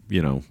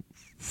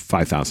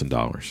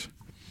 $5,000, a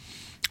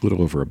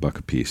little over $1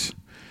 a piece.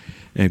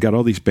 And got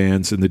all these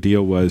bands, and the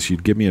deal was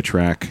you'd give me a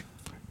track,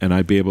 and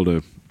I'd be able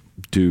to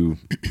do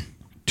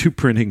 2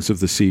 printings of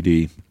the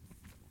CD.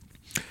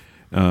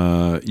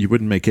 You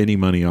wouldn't make any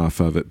money off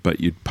of it, but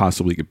you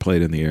possibly could play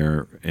it in the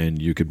air,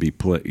 and you could be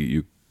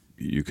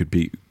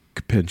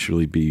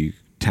potentially be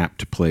tapped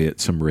to play at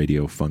some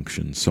radio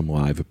function, some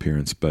live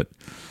appearance. But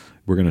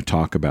we're going to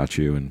talk about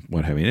you and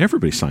what have you. And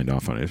everybody signed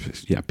off on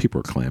it. Yeah, people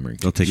are clamoring.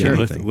 They'll take Yeah,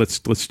 anything. let's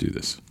do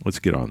this. Let's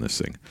get on this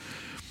thing.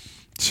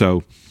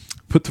 So,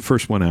 put the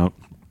first one out,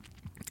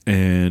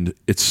 and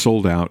it's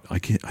sold out. I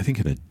think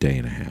in a day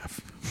and a half,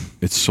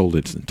 it sold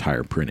its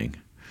entire printing.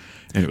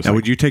 And it was Now, like,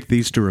 would you take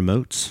these to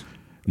remotes?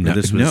 Or no,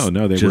 this was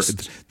no,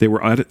 they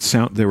were out at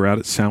Sound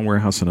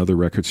Warehouse and other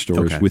record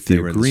stores Okay, with they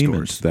the were in the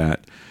agreement stores.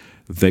 that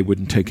they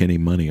wouldn't take any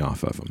money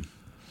off of them.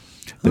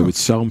 They would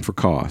sell them for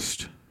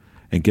cost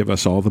and give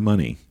us all the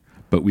money,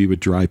 but we would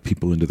drive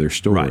people into their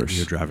stores. Right,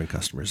 you're driving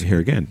customers. Here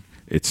again,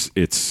 it's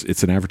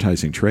an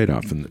advertising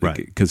trade-off, and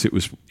Right. because it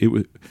was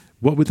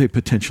what would they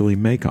potentially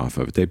make off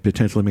of it? They'd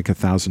potentially make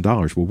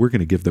 $1,000. Well, we're going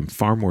to give them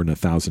far more than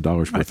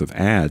 $1,000 worth of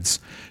ads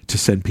to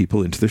send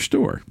people into their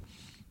store.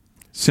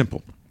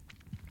 Simple.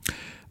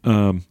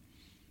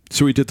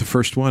 So we did the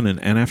first one,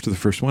 and after the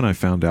first one, I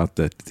found out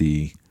that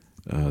the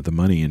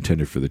money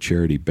intended for the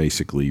charity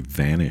basically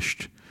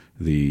vanished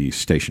the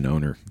station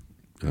owner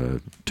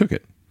took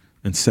it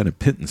and sent a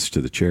pittance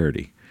to the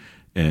charity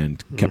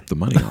and kept the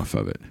money off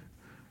of it.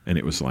 And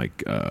it was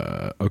like,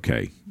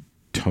 okay,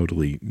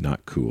 totally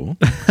not cool.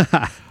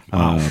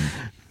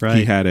 Right.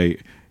 He had a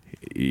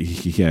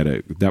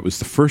that was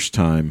the first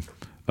time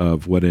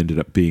of what ended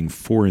up being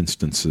 4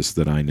 instances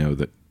that I know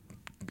that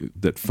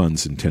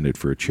funds intended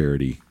for a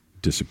charity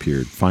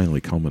disappeared,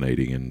 finally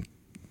culminating in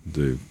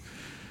the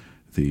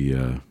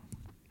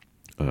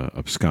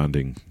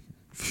absconding,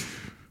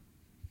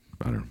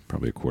 I don't know,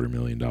 probably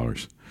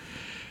 $250,000.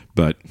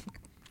 But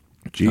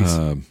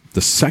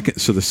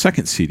the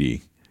second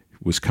CD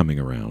was coming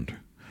around,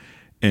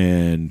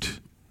 and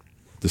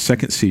the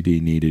second CD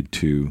needed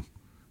to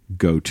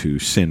go to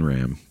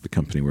Cinram, the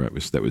company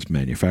that was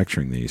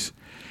manufacturing these,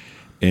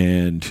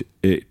 and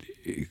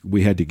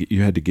you had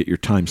to get your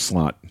time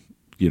slot,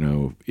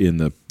 in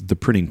the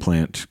printing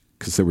plant,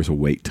 because there was a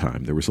wait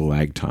time, there was a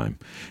lag time,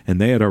 and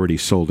they had already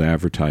sold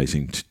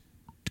advertising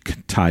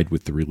tied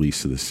with the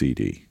release of the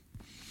CD,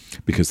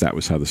 because that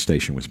was how the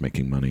station was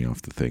making money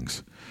off the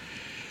things.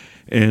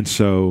 And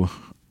so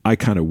I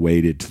kind of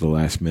waited to the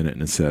last minute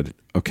and said,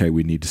 okay,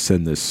 we need to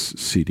send this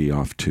CD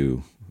off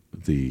to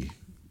the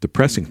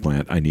pressing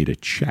plant. I need a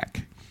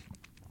check,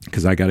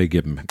 because I got to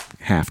give them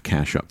half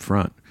cash up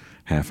front,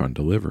 half on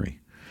delivery.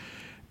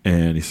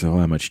 And he said, well,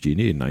 how much do you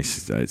need? And I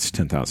said, it's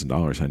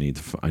 $10,000. I need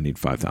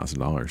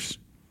 $5,000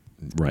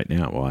 right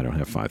now. Well, I don't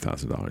have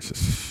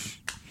 $5,000.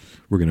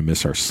 We're going to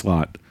miss our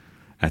slot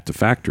at the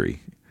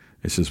factory.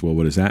 He says, well,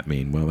 what does that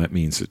mean? Well, that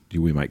means that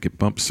we might get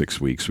bumped 6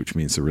 weeks, which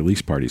means the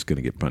release party is going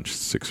to get bumped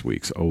 6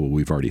 weeks. Oh, well,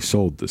 we've already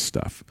sold this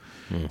stuff.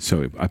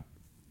 So I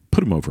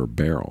put him over a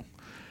barrel.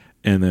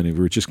 And then we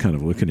were just kind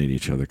of looking at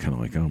each other, kind of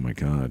like, oh, my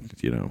God,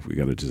 we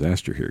got a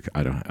disaster here.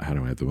 I don't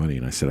have the money.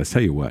 And I said, I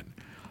tell you what,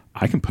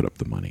 I can put up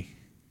the money.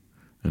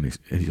 And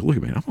he looked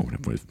at me, I'm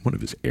one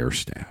of his air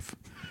staff.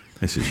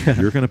 I said,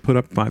 you're going to put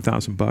up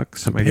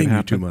 $5,000 to make it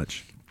happen? Too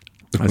much.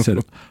 I said,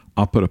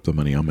 I'll put up the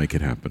money. I'll make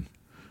it happen.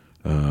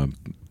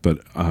 But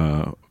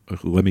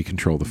let me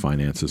control the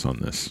finances on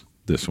this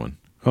one.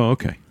 Oh,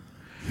 okay.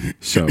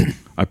 So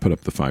I put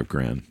up the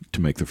 $5,000 to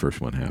make the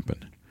first one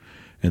happen,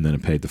 and then I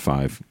paid the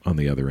 $5,000 on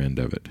the other end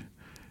of it,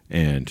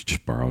 and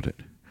just borrowed it,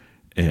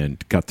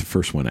 and got the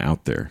first one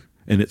out there,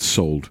 and it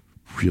sold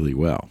really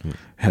well.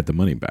 Had the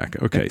money back.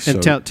 Okay,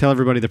 and tell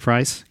everybody the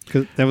price,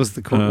 because that was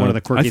one of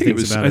the quirky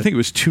things about it. I think it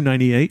was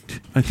 $298.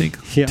 I think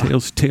Yeah.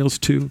 Tales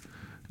 2.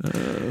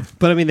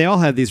 But I mean, they all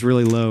had these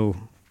really low.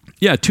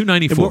 Yeah,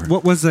 $294.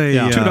 What was a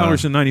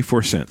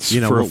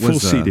 $2.94 for a full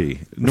CD.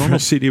 Normal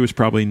CD was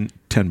probably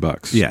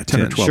 $10. Yeah, 10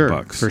 or 10. $12 Sure,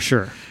 bucks for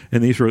sure.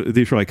 And these were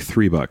like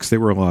 $3. They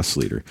were a loss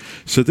leader.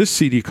 So this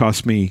CD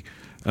cost me,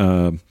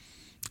 because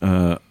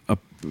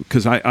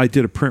I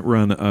did a print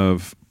run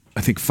of,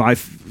 I think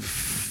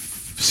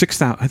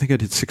 6,000. I think I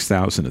did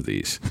 6,000 of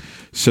these.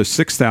 So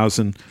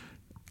 6,000.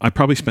 I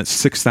probably spent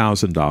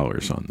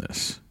 $6,000 on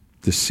this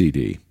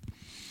CD.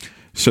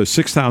 So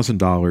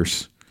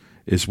 $6,000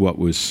 is what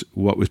was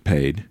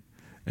paid,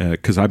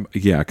 because I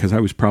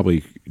was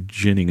probably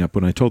ginning up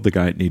when I told the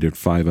guy it needed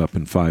 5 up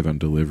and 5 on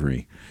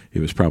delivery.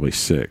 It was probably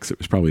 6. It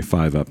was probably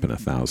 5 up and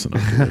 1,000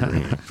 on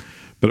delivery.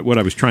 But what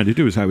I was trying to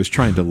do is I was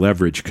trying to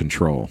leverage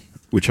control,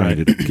 which I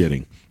ended up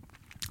getting.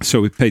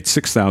 So we paid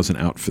 $6,000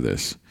 out for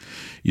this.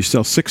 You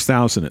sell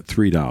 $6,000 at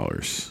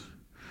 $3.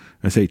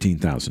 That's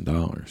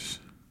 $18,000,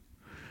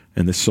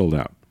 and this sold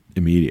out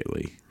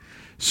immediately.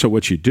 So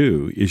what you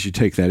do is you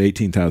take that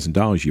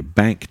 $18,000, you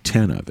bank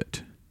 10 of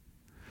it,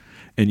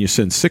 and you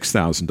send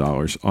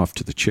 $6,000 off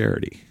to the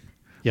charity.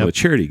 Yep. Well, the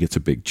charity gets a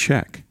big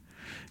check,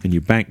 and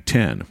you bank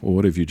 10. Well,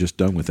 what have you just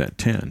done with that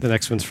 10? The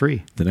next one's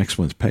free. The next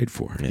one's paid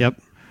for.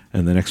 Yep.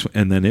 And the next one,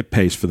 and then it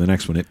pays for the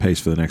next one. It pays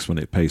for the next one.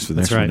 It pays for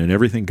the next one, and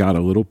everything got a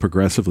little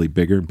progressively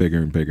bigger and bigger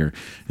and bigger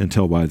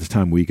until by the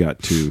time we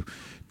got to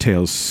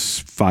Tales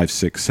 5,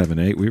 6, 7,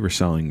 8, we were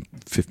selling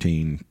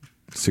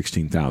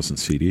 16,000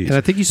 CDs. And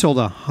I think you sold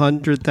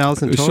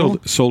 100,000 total.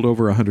 Sold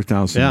over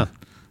 100,000 Yeah.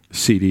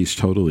 CDs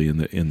totally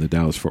in the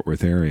Dallas-Fort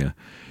Worth area,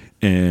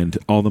 and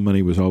all the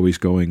money was always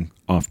going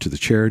off to the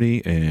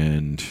charity.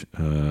 And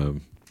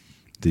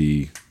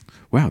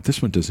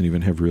this one doesn't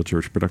even have Real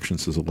George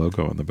Productions as a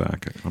logo on the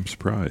back. I'm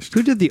surprised.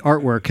 Who did the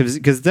artwork?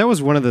 Because that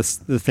was one of the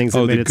things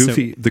that made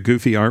the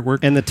goofy artwork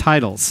and the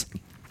titles.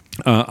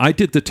 I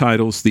did the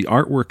titles. The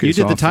artwork is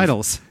You did the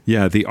titles.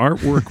 The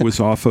artwork was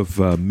off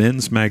of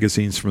men's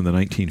magazines from the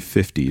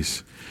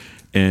 1950s,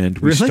 and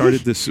we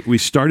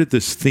started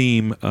this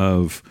theme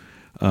of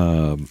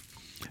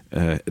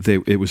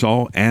it was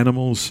all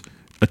animals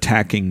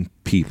attacking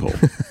people,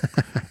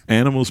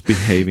 animals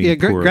behaving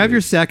poorly. Grab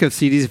your stack of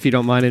CDs if you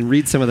don't mind and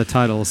read some of the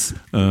titles.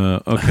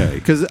 Okay,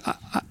 Because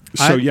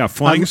So yeah,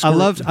 Flying I Squirrel.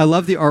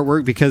 loved the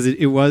artwork because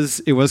it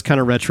was kind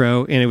of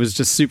retro and it was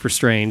just super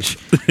strange,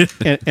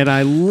 and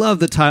I love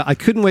the title. I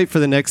couldn't wait for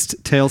the next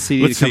Tales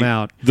CD Let's to come see.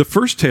 out. The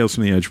first Tales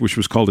from the Edge, which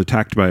was called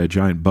Attacked by a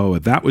Giant Boa,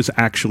 that was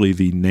actually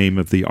the name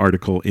of the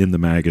article in the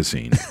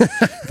magazine.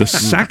 The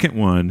second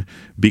one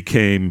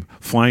became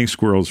Flying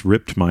Squirrels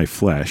Ripped My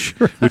Flesh,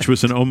 which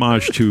was an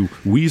homage to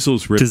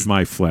Weasels Ripped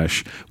My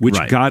Flesh, which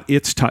Right. got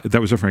its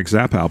that was a Frank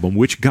Zappa album,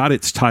 which got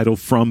its title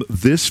from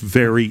this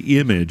very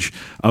image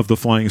of the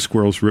Flying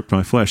Squirrels Ripped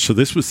My Flesh. So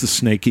this was the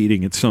snake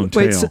eating its own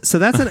Wait, tail. so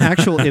that's an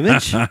actual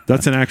image?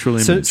 That's an actual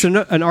image.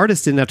 So an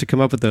artist didn't have to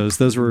come up with those.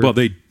 Those were well,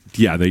 they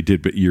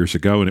did, but years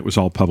ago, and it was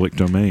all public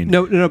domain.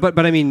 no,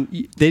 but I mean,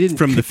 they didn't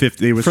From the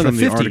 50s. It was from from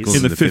the the 50s. articles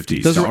In the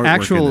 50s. Those The were artwork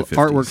actual in the 50s.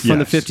 artwork from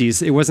Yes. the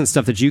 50s. It wasn't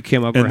stuff that you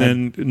came up with.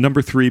 And then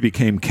number 3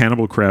 became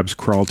Cannibal Crab's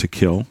Crawl to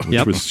Kill, which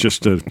Yep. was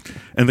just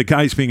and the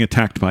guy's being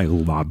attacked by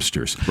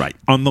lobsters. Right.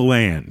 On the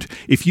land.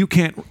 If you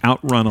can't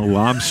outrun a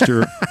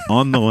lobster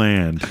on the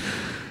land,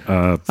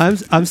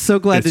 I'm so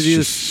glad to It's do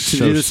just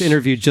this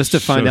interview just to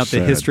find so out the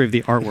sad. history of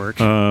the artwork.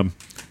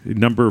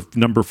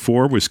 number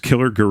 4 was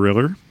Killer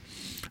Gorilla.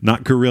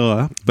 Not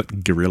gorilla,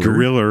 but Gorilla.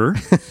 Gorilla.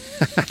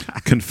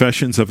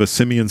 Confessions of a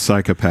Simian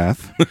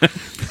Psychopath,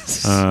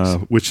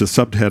 which the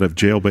subhead of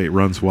Jailbait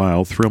Runs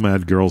Wild, Thrill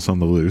Mad Girls on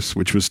the Loose,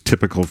 which was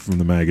typical from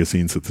the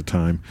magazines at the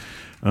time.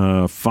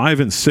 5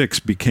 and 6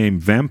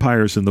 became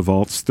Vampires in the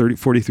Vaults,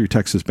 43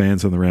 Texas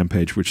Bands on the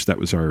Rampage, which that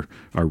was our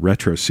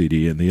retro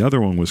CD. And the other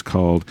one was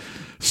called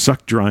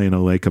Suck Dry in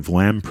a Lake of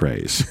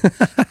Lampreys.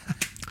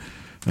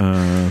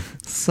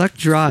 Suck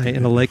dry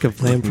in a lake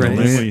of lampreys.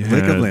 Then we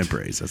Lake had- of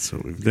Lampreys. That's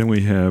what we've Then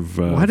we have...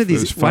 Why did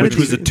these- those why five- did Which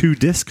was a these-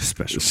 2-disc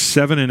special.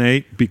 7 and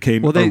 8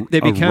 became Well, they a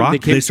became- rock, they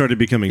came- They started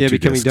becoming Yeah,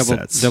 2-disc becoming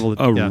sets. double.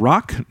 Yeah.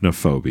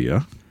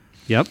 Arachnophobia,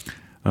 Yep.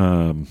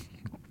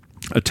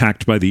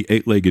 attacked by the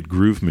 8-legged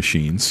groove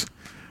machines,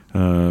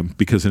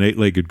 because an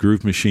 8-legged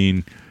groove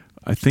machine,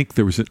 I think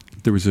there was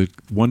a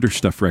Wonder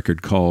Stuff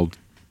record called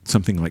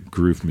something like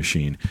Groove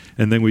Machine,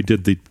 and then we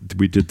did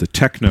the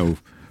techno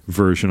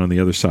version on the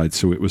other side,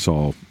 so it was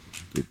all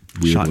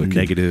weird Shot looking.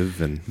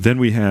 negative and Then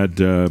we had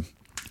the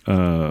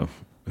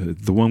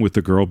one with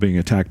the girl being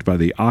attacked by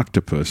the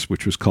octopus,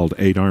 which was called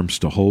 8 Arms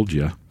to Hold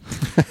Ya.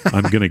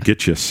 I'm gonna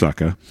get you,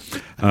 sucker.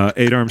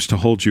 8 Arms to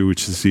Hold You,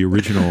 which is the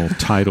original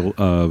title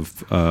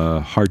of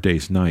Hard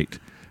Day's Night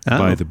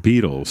by the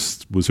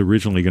Beatles, was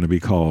originally going to be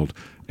called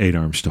 8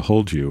 Arms to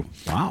Hold You.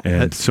 Wow.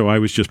 And so I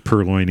was just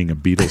purloining a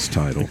Beatles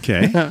title.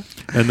 okay.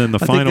 And then the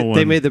I final think one,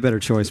 they made the better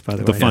choice, by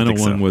the the way. final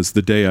think one so. was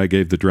The Day I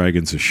Gave the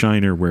Dragons a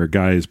Shiner, where a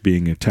guy is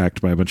being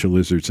attacked by a bunch of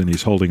lizards and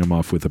he's holding them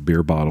off with a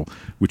beer bottle,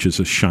 which is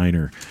a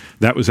Shiner.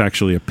 That was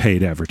actually a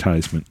paid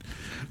advertisement.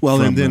 Well,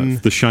 from, and then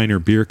the Shiner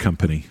Beer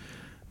Company.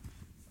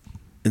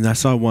 and I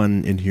saw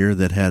one in here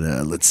that had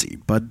let's see,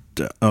 Bud.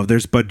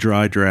 There's Bud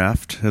Dry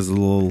Draft has a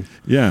little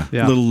Yeah.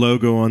 Yeah. little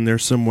logo on there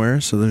somewhere.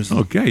 So there's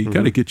Okay, you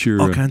got to get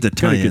your All kinds of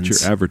gotta get your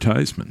tie-ins.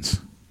 advertisements.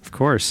 Of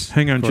course.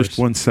 Hang on Of course. just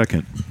 1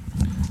 second.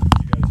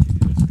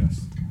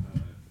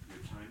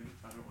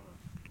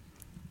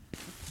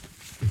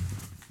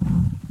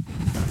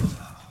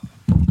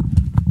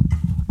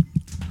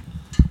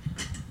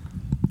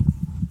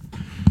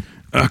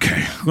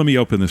 Okay, let me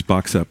open this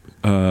box up.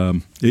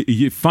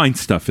 You find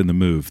stuff in the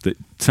move that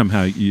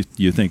somehow you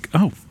think,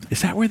 oh,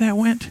 is that where that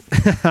went?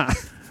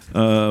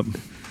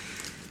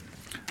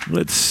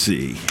 Let's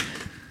see.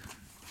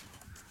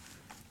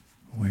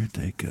 Where'd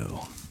they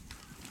go?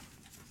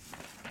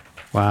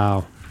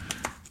 Wow.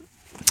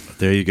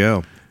 there you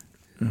go.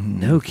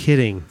 No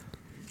kidding.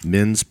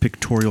 Men's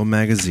Pictorial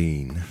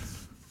Magazine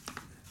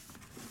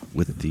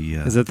with the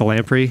Is that the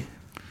lamprey?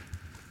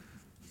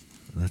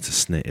 that's a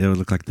snake. It would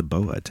look like the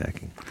boa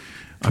attacking.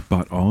 I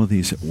bought all of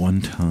these at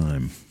one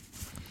time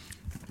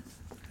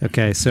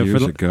Okay, so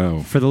years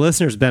ago. for the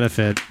listeners'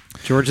 benefit,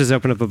 George has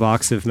opened up a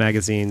box of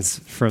magazines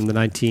from the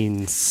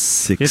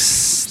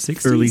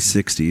 1960s Early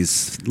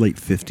 60s, late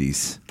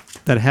 50s.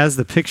 that has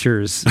the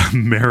pictures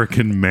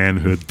American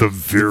Manhood, the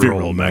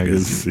Virile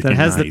magazine. that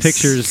has the Nice.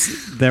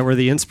 pictures that were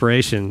the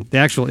inspiration, the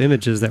actual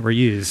images that were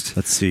used.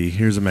 Let's see.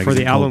 Here's a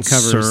magazine the album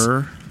called covers.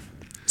 Sir,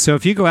 So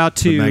if you go out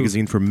the to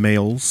magazine for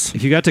males.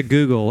 if you got to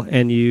Google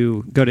and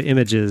you go to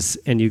images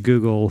and you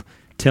Google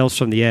Tales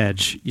from the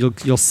Edge,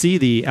 you'll see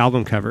the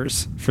album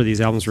covers for these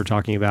albums we're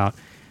talking about.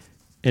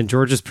 And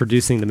George is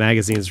producing the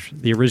magazines,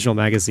 the original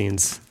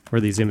magazines where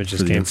these images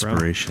For the came from.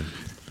 inspiration.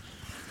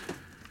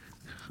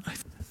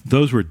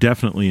 Those were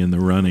definitely in the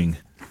running.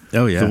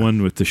 Oh yeah. The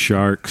one with the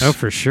sharks. Oh,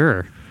 for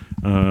sure.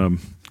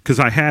 Because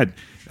I had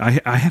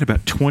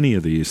about 20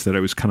 of these that I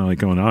was kind of like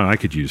going, oh, I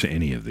could use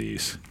any of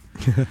these.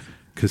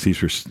 Because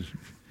these were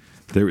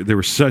they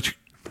were such.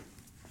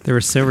 They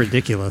were so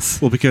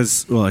ridiculous. Well,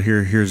 because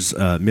here's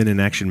Men in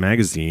Action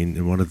magazine,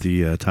 and one of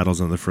the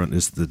titles on the front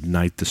is "The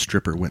Night the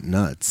Stripper Went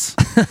Nuts."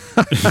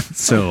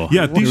 So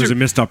Yeah, there these was are- a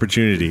missed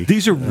opportunity.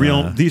 These are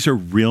real. These are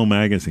real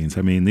magazines.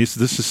 I mean, these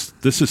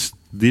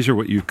are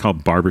what you call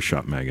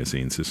barbershop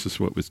magazines. This is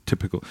what was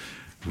typical.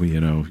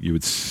 you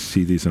would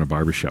see these in a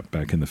barbershop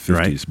back in the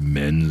 50s,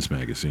 men's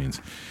magazines,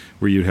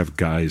 where you'd have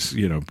guys,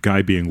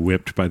 guy being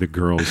whipped by the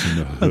girls in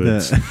the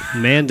hoods.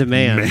 Man to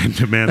man. Man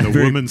to man,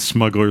 the woman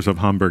smugglers of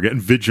Hamburg,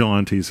 and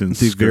vigilantes in The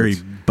skirts. very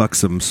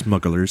buxom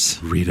smugglers.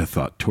 Rita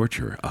thought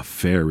torture a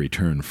fair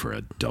return for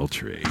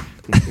adultery.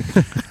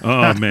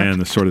 Oh, man,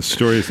 the sort of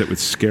stories that would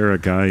scare a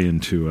guy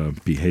into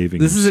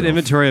behaving This is an himself.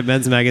 inventory of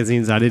men's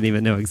magazines I didn't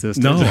even know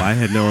existed. No, I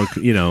had no,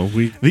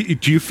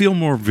 Do you feel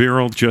more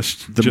virile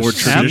just The more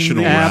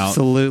traditional route.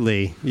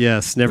 Absolutely.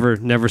 Yes. Never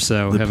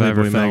so the have I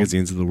ever Playboy felt.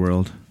 magazines of the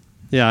world.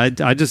 Yeah,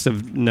 I just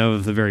know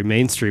of the very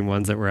mainstream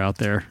ones that were out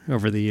there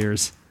over the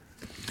years.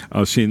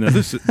 Oh, see now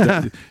there's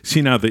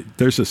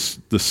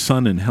the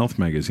Sun and Health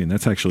magazine.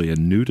 That's actually a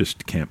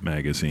nudist camp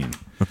magazine.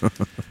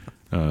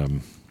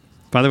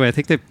 By the way, I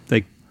think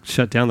they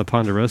shut down the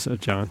Ponderosa,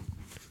 John.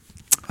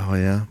 Oh,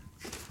 yeah.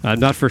 I'm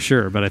not for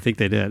sure, but I think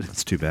they did.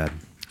 That's too bad.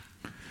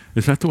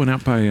 Is that the one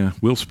out by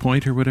Wills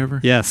Point or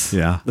whatever? Yes.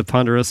 Yeah. The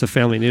Ponderosa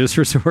Family News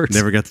Resort.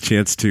 Never got the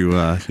chance to,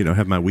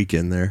 have my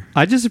weekend there.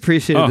 I just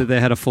appreciated that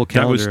they had a full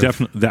calendar.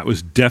 That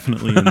was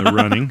definitely in the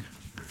running.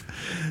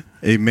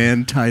 A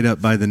man tied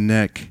up by the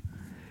neck.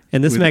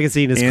 And this with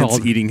magazine is ants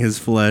called eating his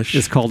flesh.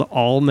 It's called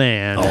All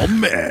Man. Oh,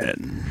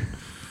 man.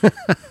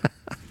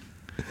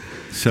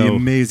 So The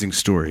amazing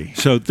story.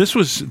 So this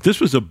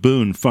was a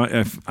boon.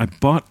 I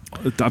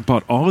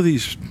bought all of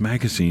these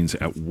magazines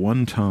at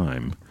one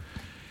time,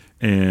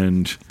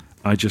 and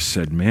I just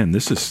said, "Man,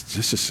 this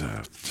is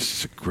a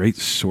great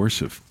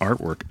source of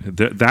artwork."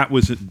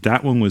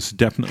 That one was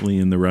definitely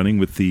in the running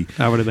with the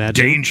I would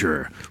imagine.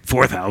 Danger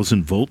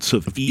 4,000 volts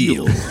of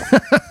eel.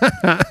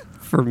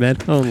 For men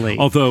only.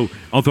 although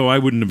I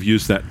wouldn't have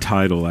used that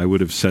title, I would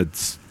have said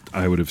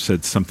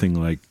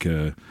something like.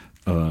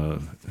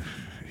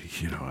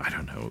 I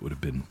don't know. It would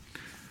have been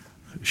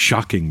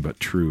shocking but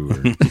true.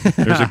 Or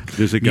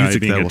there's a guy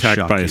Music being that will attacked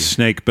shock by you. a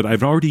snake, but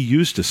I've already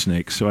used a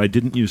snake, so I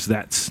didn't use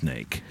that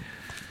snake.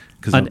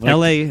 An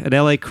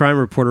LA crime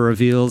reporter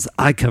reveals,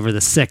 I cover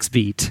the sex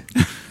beat.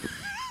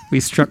 We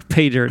struck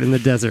pay dirt in the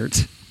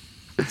desert.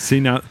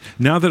 See now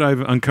that I've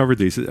uncovered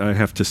these, I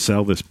have to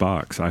sell this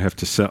box. I have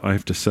to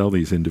sell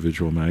these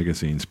individual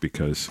magazines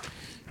because.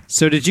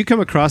 So did you come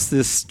across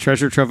this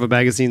treasure trove of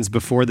magazines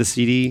before the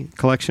CD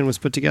collection was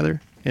put together?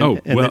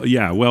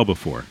 Well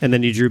before. And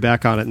then you drew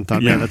back on it and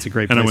thought, that's a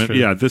great place And I went, for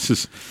them. this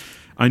is.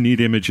 I need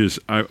images.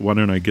 Why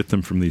don't I get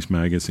them from these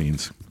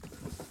magazines?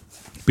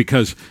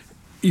 Because,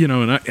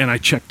 and I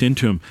checked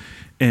into them,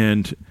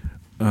 and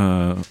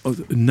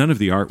none of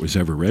the art was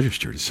ever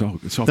registered. It's all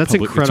That's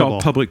public. incredible. It's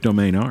all public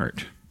domain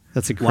art.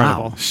 That's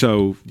incredible. Wow.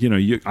 So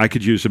I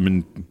could use them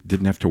and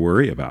didn't have to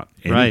worry about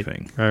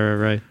anything.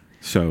 Right.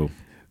 So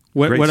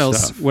What great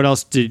else? stuff. What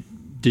else did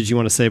you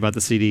want to say about the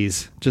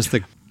CDs? Just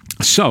the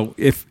So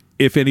if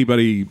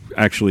anybody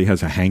actually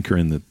has a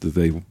hankering that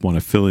they want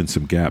to fill in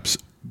some gaps,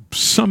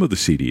 some of the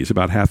CDs,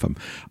 about half of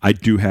them, I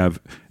do have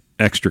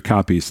extra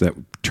copies that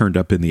turned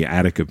up in the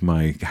attic of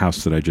my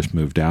house that I just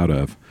moved out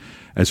of,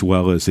 as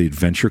well as the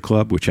Adventure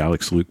Club, which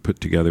Alex Luke put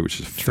together, which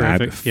is a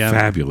Terrific, yeah.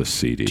 fabulous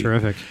CD.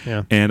 terrific.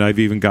 Yeah. And I've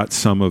even got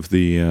some of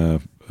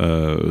the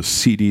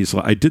CDs.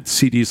 I did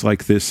CDs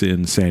like this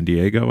in San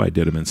Diego. I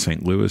did them in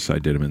St. Louis. I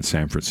did them in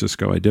San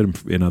Francisco. I did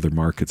them in other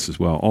markets as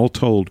well. All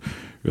told,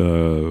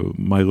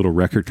 my little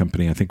record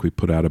company, I think we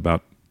put out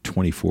about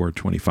 24,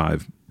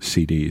 25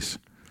 CDs.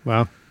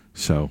 Wow.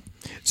 So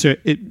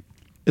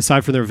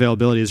Aside from their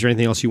availability, is there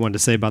anything else you wanted to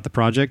say about the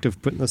project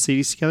of putting the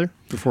CDs together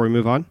before we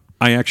move on?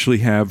 I actually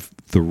have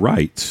the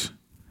rights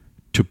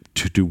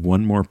to do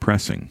one more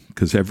pressing,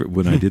 because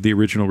when I did the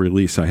original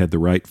release, I had the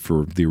right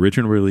for the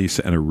original release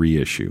and a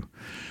reissue.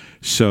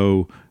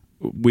 So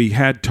we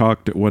had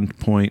talked at one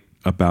point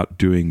about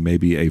doing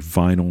maybe a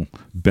vinyl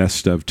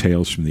best of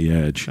Tales from the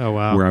Edge. Oh,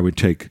 wow. Where I would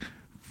take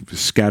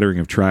scattering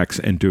of tracks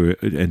and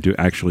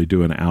actually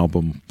do an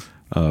album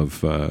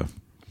of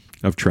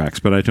tracks.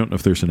 But I don't know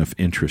if there's enough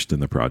interest in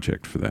the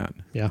project for that.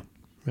 Yeah.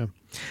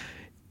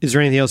 Is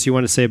there anything else you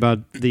want to say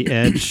about the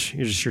Edge?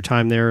 Just your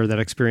time there, or that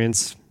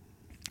experience,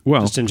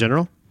 Well, just in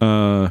general?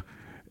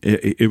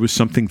 it was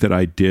something that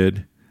I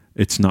did.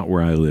 It's not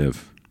where I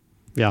live.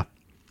 Yeah.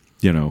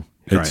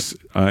 It's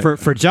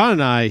For John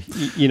and I,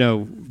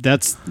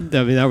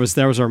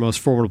 that was our most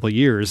formidable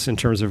years in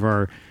terms of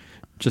our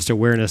just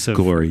awareness of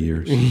glory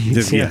years.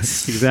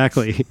 Yes,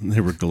 exactly. They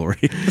were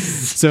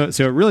glorious. So it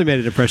really made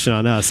an impression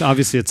on us.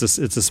 Obviously, it's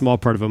a small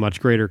part of a much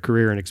greater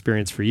career and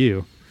experience for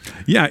you.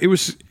 Yeah, it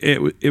was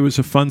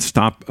a fun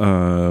stop.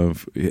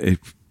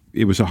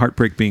 It was a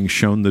heartbreak being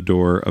shown the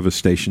door of a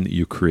station that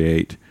you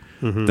create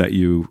that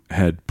you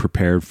had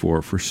prepared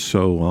for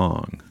so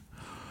long.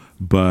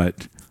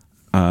 But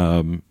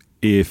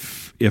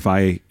if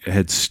I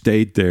had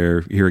stayed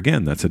there, here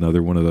again, that's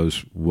another one of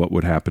those, what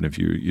would happen if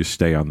you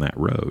stay on that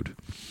road?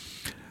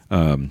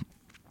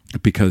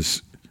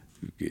 Because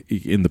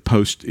in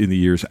the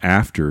years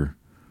after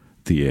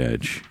The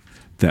Edge,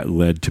 that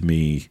led to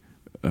me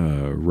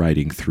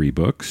writing 3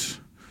 books,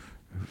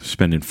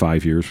 spending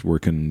 5 years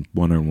working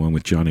one-on-one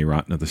with Johnny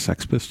Rotten of the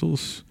Sex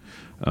Pistols,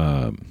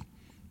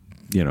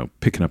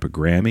 picking up a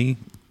Grammy,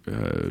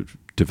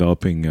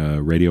 developing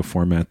a radio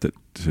format that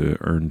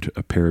earned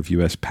a pair of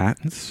U.S.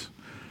 patents.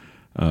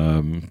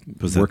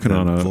 Was working that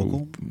on a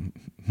vocal?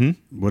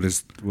 What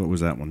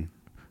was that one?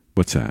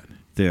 What's that?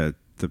 The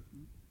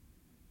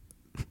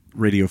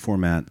radio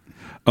format.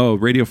 Oh,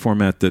 radio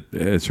format that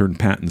has earned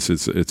patents.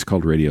 It's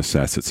called Radio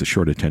SAS. It's a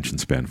short attention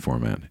span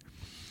format.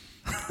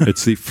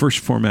 It's the first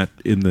format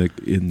in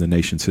the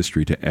nation's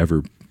history to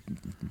ever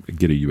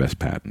get a U.S.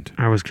 patent.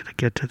 I was going to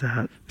get to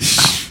that.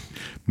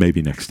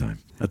 Maybe next time.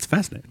 That's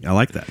fascinating. I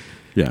like that.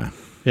 Yeah.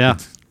 Yeah.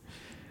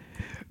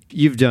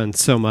 You've done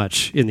so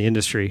much in the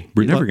industry.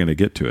 We're never going to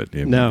get to it.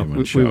 No, in one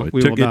we show.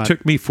 will It not.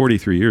 took me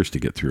 43 years to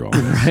get through all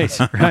this.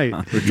 Right.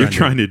 You're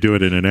trying to do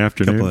it in an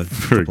afternoon.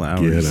 Couple hours.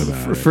 Forget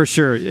about it. For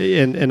sure.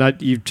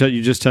 And you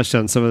just touched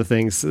on some of the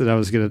things that I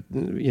was going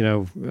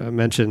to,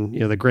 mention.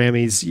 The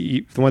Grammys.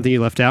 The one thing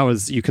you left out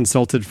was you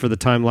consulted for the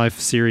Time Life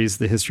series,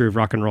 The History of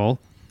Rock and Roll.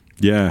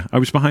 Yeah, I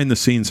was behind the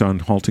scenes on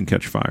 *Halt and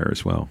Catch Fire*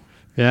 as well.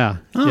 Yeah.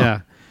 Oh,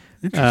 Yeah.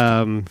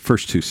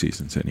 First 2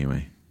 seasons,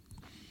 anyway.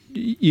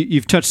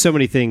 You've touched so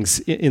many things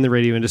in the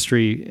radio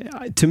industry.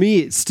 To me,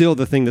 it's still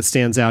the thing that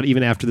stands out,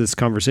 even after this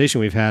conversation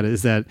we've had,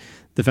 is that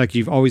the fact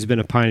you've always been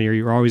a pioneer.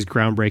 You're always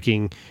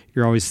groundbreaking.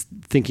 You're always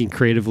thinking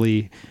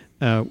creatively.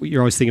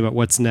 You're always thinking about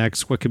what's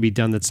next, what could be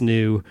done that's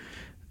new.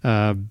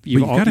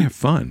 You've got to have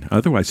fun.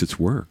 Otherwise, it's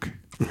work.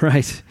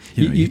 Right.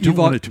 You don't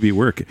want it to be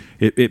work.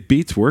 It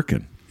beats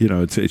working.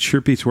 It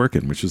sure beats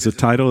working, which was the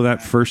title of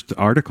that first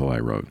article I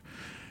wrote.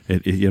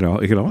 It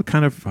all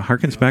kind of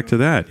harkens back to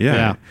that.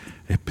 Yeah.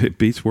 It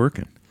beats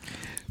working.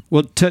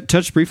 Well,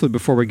 touch briefly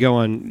before we go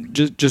on.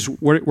 Just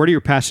what are your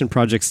passion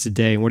projects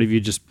today, and what have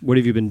you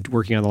been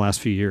working on the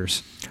last few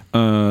years?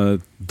 The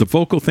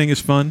vocal thing is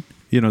fun.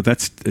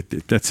 That's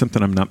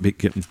something I'm not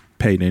getting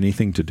paid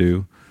anything to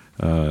do.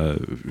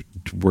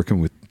 Working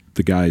with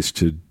the guys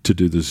to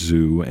do the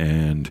Zoo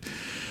and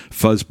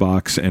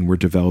Fuzzbox, and we're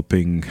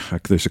developing.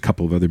 There's a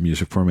couple of other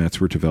music formats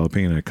we're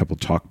developing, and a couple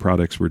talk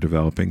products we're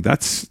developing.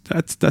 That's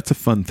a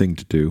fun thing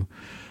to do.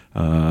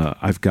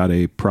 I've got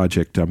a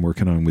project I'm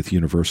working on with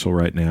Universal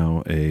right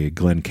now, a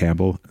Glenn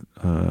Campbell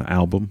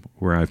album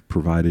where I've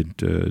provided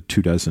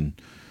 24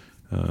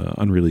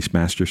 unreleased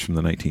masters from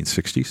the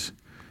 1960s,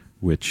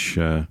 which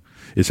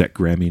is that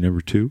Grammy number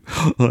 2?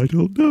 I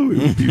don't know.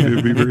 It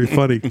would be very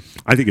funny.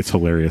 I think it's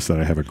hilarious that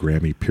I have a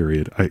Grammy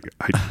period.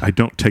 I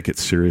don't take it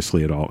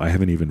seriously at all. I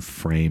haven't even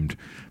framed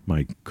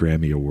my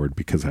Grammy award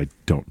because I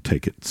don't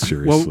take it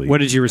seriously. What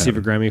did you receive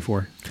a Grammy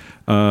for?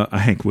 A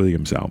Hank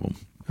Williams album.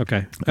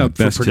 Okay. For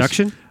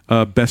production?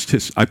 I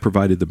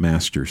provided the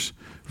masters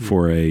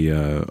for a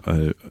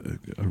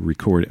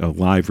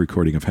live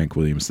recording of Hank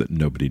Williams that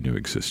nobody knew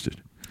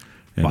existed.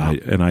 And Wow.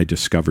 I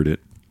discovered it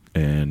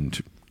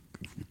and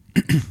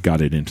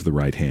got it into the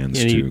right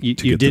hands And to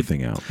get the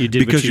thing out. You did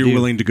Because what you you're do.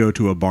 willing to go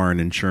to a barn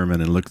in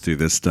Sherman and look through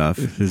this stuff.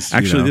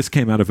 Actually, this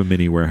came out of a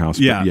mini warehouse.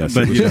 Yeah, but yes,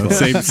 but it was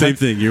close. same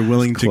thing. You're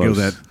willing to go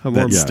Close.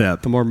 that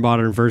step. a more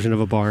modern version of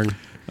a barn.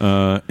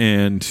 Then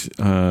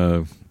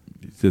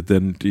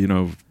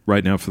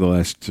right now for the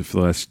last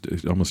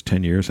almost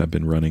 10 years, I've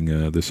been running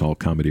this all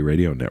comedy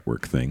radio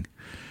network thing,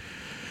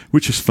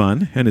 which is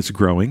fun and it's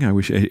growing. I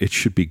wish it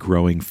should be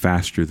growing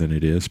faster than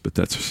it is, but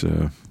that's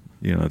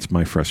that's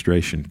my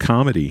frustration.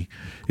 Comedy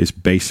is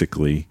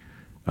basically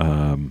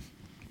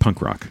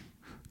punk rock.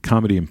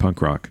 Comedy and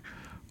punk rock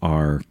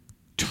are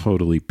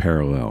totally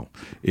parallel.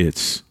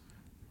 It's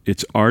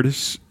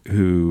artists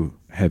who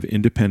have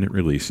independent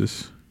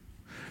releases,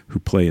 who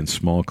play in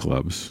small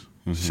clubs,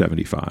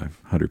 75,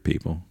 100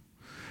 people.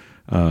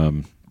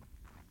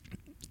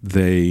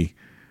 They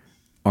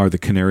are the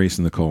canaries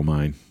in the coal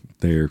mine.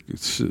 They're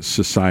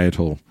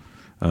societal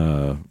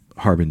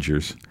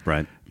harbingers.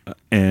 Right.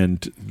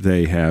 And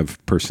they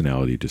have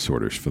personality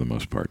disorders for the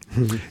most part.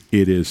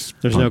 It is.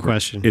 There's no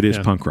question. It is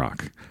Yeah. punk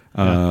rock.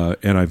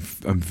 And I'm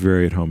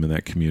very at home in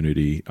that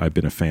community. I've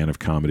been a fan of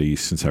comedy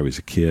since I was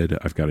a kid.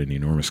 I've got an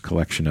enormous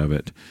collection of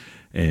it.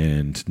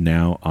 And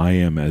now I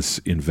am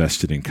as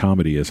invested in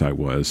comedy as I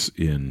was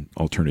in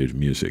alternative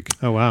music.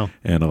 Oh, wow.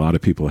 And a lot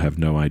of people have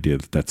no idea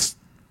that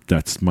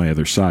that's my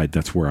other side.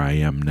 That's where I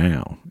am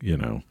now,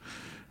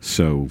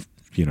 So,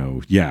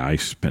 I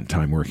spent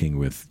time working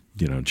with,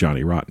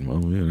 Johnny Rotten.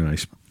 Well, I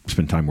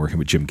spent time working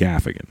with Jim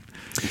Gaffigan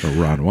or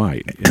Ron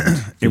White.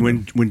 And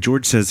when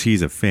George says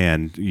he's a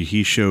fan,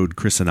 he showed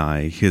Chris and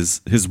I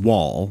his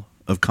wall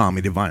of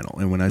comedy vinyl.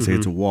 And when I say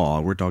it's a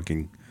wall, we're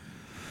talking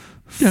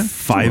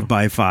 5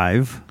 by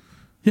 5,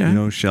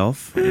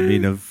 shelf. I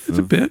mean, it's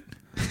a bit.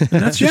 And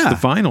that's just the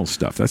vinyl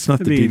stuff. That's not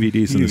the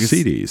DVDs and the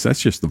CDs.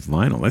 That's just the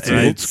vinyl. That's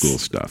old school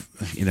stuff.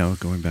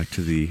 Going back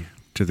to the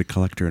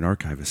collector and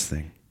archivist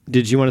thing.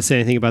 Did you want to say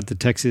anything about the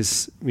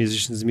Texas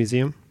Musicians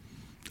Museum?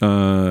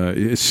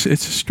 It's a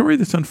story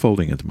that's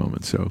unfolding at the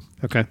moment. So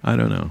Okay. I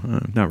don't know.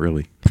 Not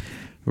really.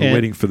 We're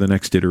waiting for the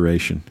next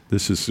iteration.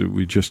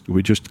 We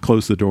just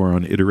closed the door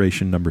on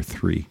iteration number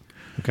 3.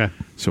 Okay.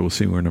 So we'll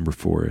see where number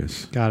 4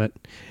 is. Got it.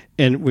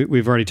 And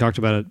we've already talked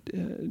about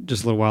it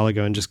just a little while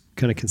ago and just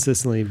kind of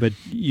consistently, but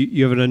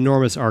you have an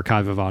enormous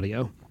archive of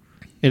audio.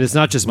 And it's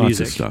not just Lots of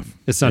music. stuff.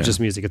 It's not Yeah. just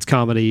music. It's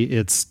comedy.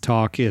 It's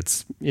talk.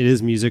 It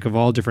is music of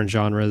all different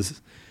genres.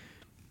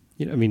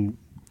 You know, I mean,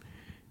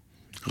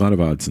 A lot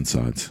of odds and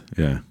sods.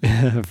 Yeah.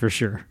 for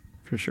sure.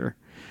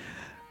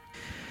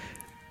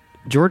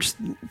 George,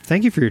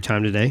 thank you for your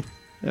time today.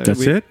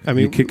 That's it? I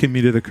mean, you kicking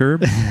me to the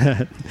curb?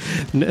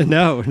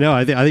 no.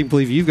 I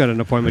believe you've got an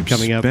appointment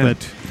coming up, but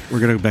We're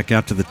going to go back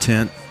out to the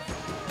tent,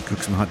 cook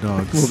some hot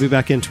dogs. we'll be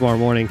back in tomorrow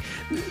morning.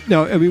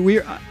 No, I mean,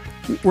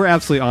 we're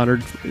absolutely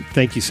honored.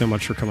 Thank you so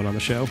much for coming on the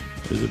show.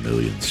 There's a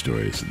million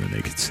stories in the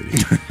Naked City.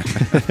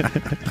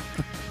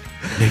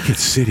 Naked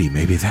City,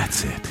 maybe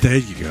that's it. There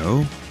you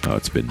go. Oh,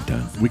 it's been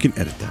done. We can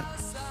edit that.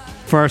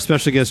 For our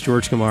special guest,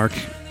 George Camark,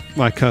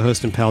 my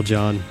co-host and pal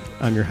John,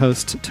 I'm your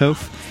host,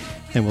 Toph,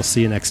 and we'll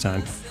see you next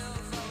time.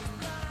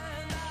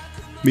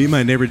 Me and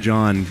my neighbor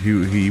John,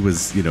 he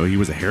was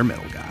a hair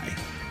metal guy.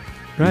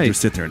 We'd Right.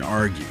 just sit there and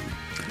argue.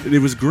 It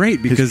was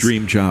great because His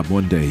dream job,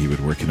 one day he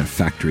would work in a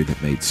factory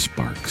that made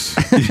sparks.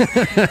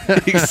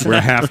 Where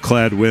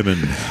half-clad women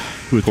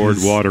poured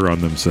his- water on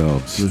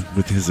themselves.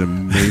 with his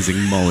amazing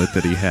mullet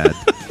that he had.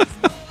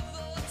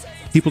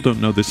 People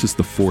don't know this is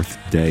the 4th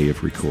day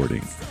of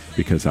recording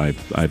because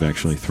I've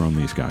actually thrown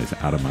these guys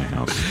out of my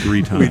house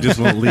 3 times. We just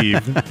won't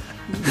leave.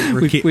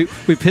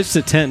 We pitched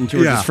a tent in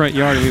George's Yeah. front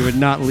yard, and we would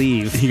not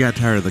leave. He got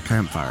tired of the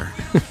campfire.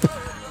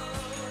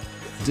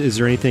 Is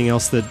there anything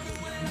else that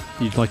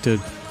you'd like to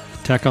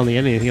tack on the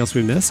end? Anything else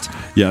we missed?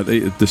 Yeah,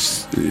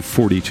 this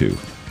 42.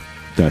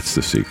 That's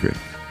the secret.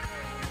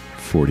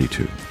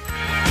 42.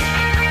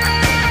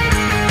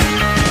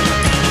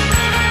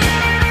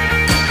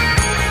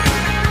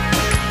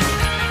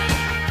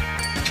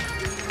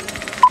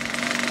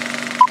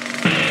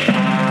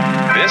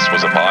 This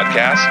was a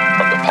podcast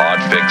from the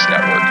Podfix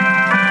Network.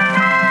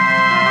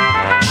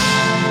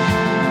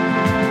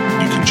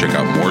 You can check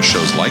out more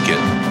shows like it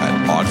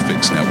at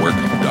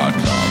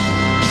podfixnetwork.com.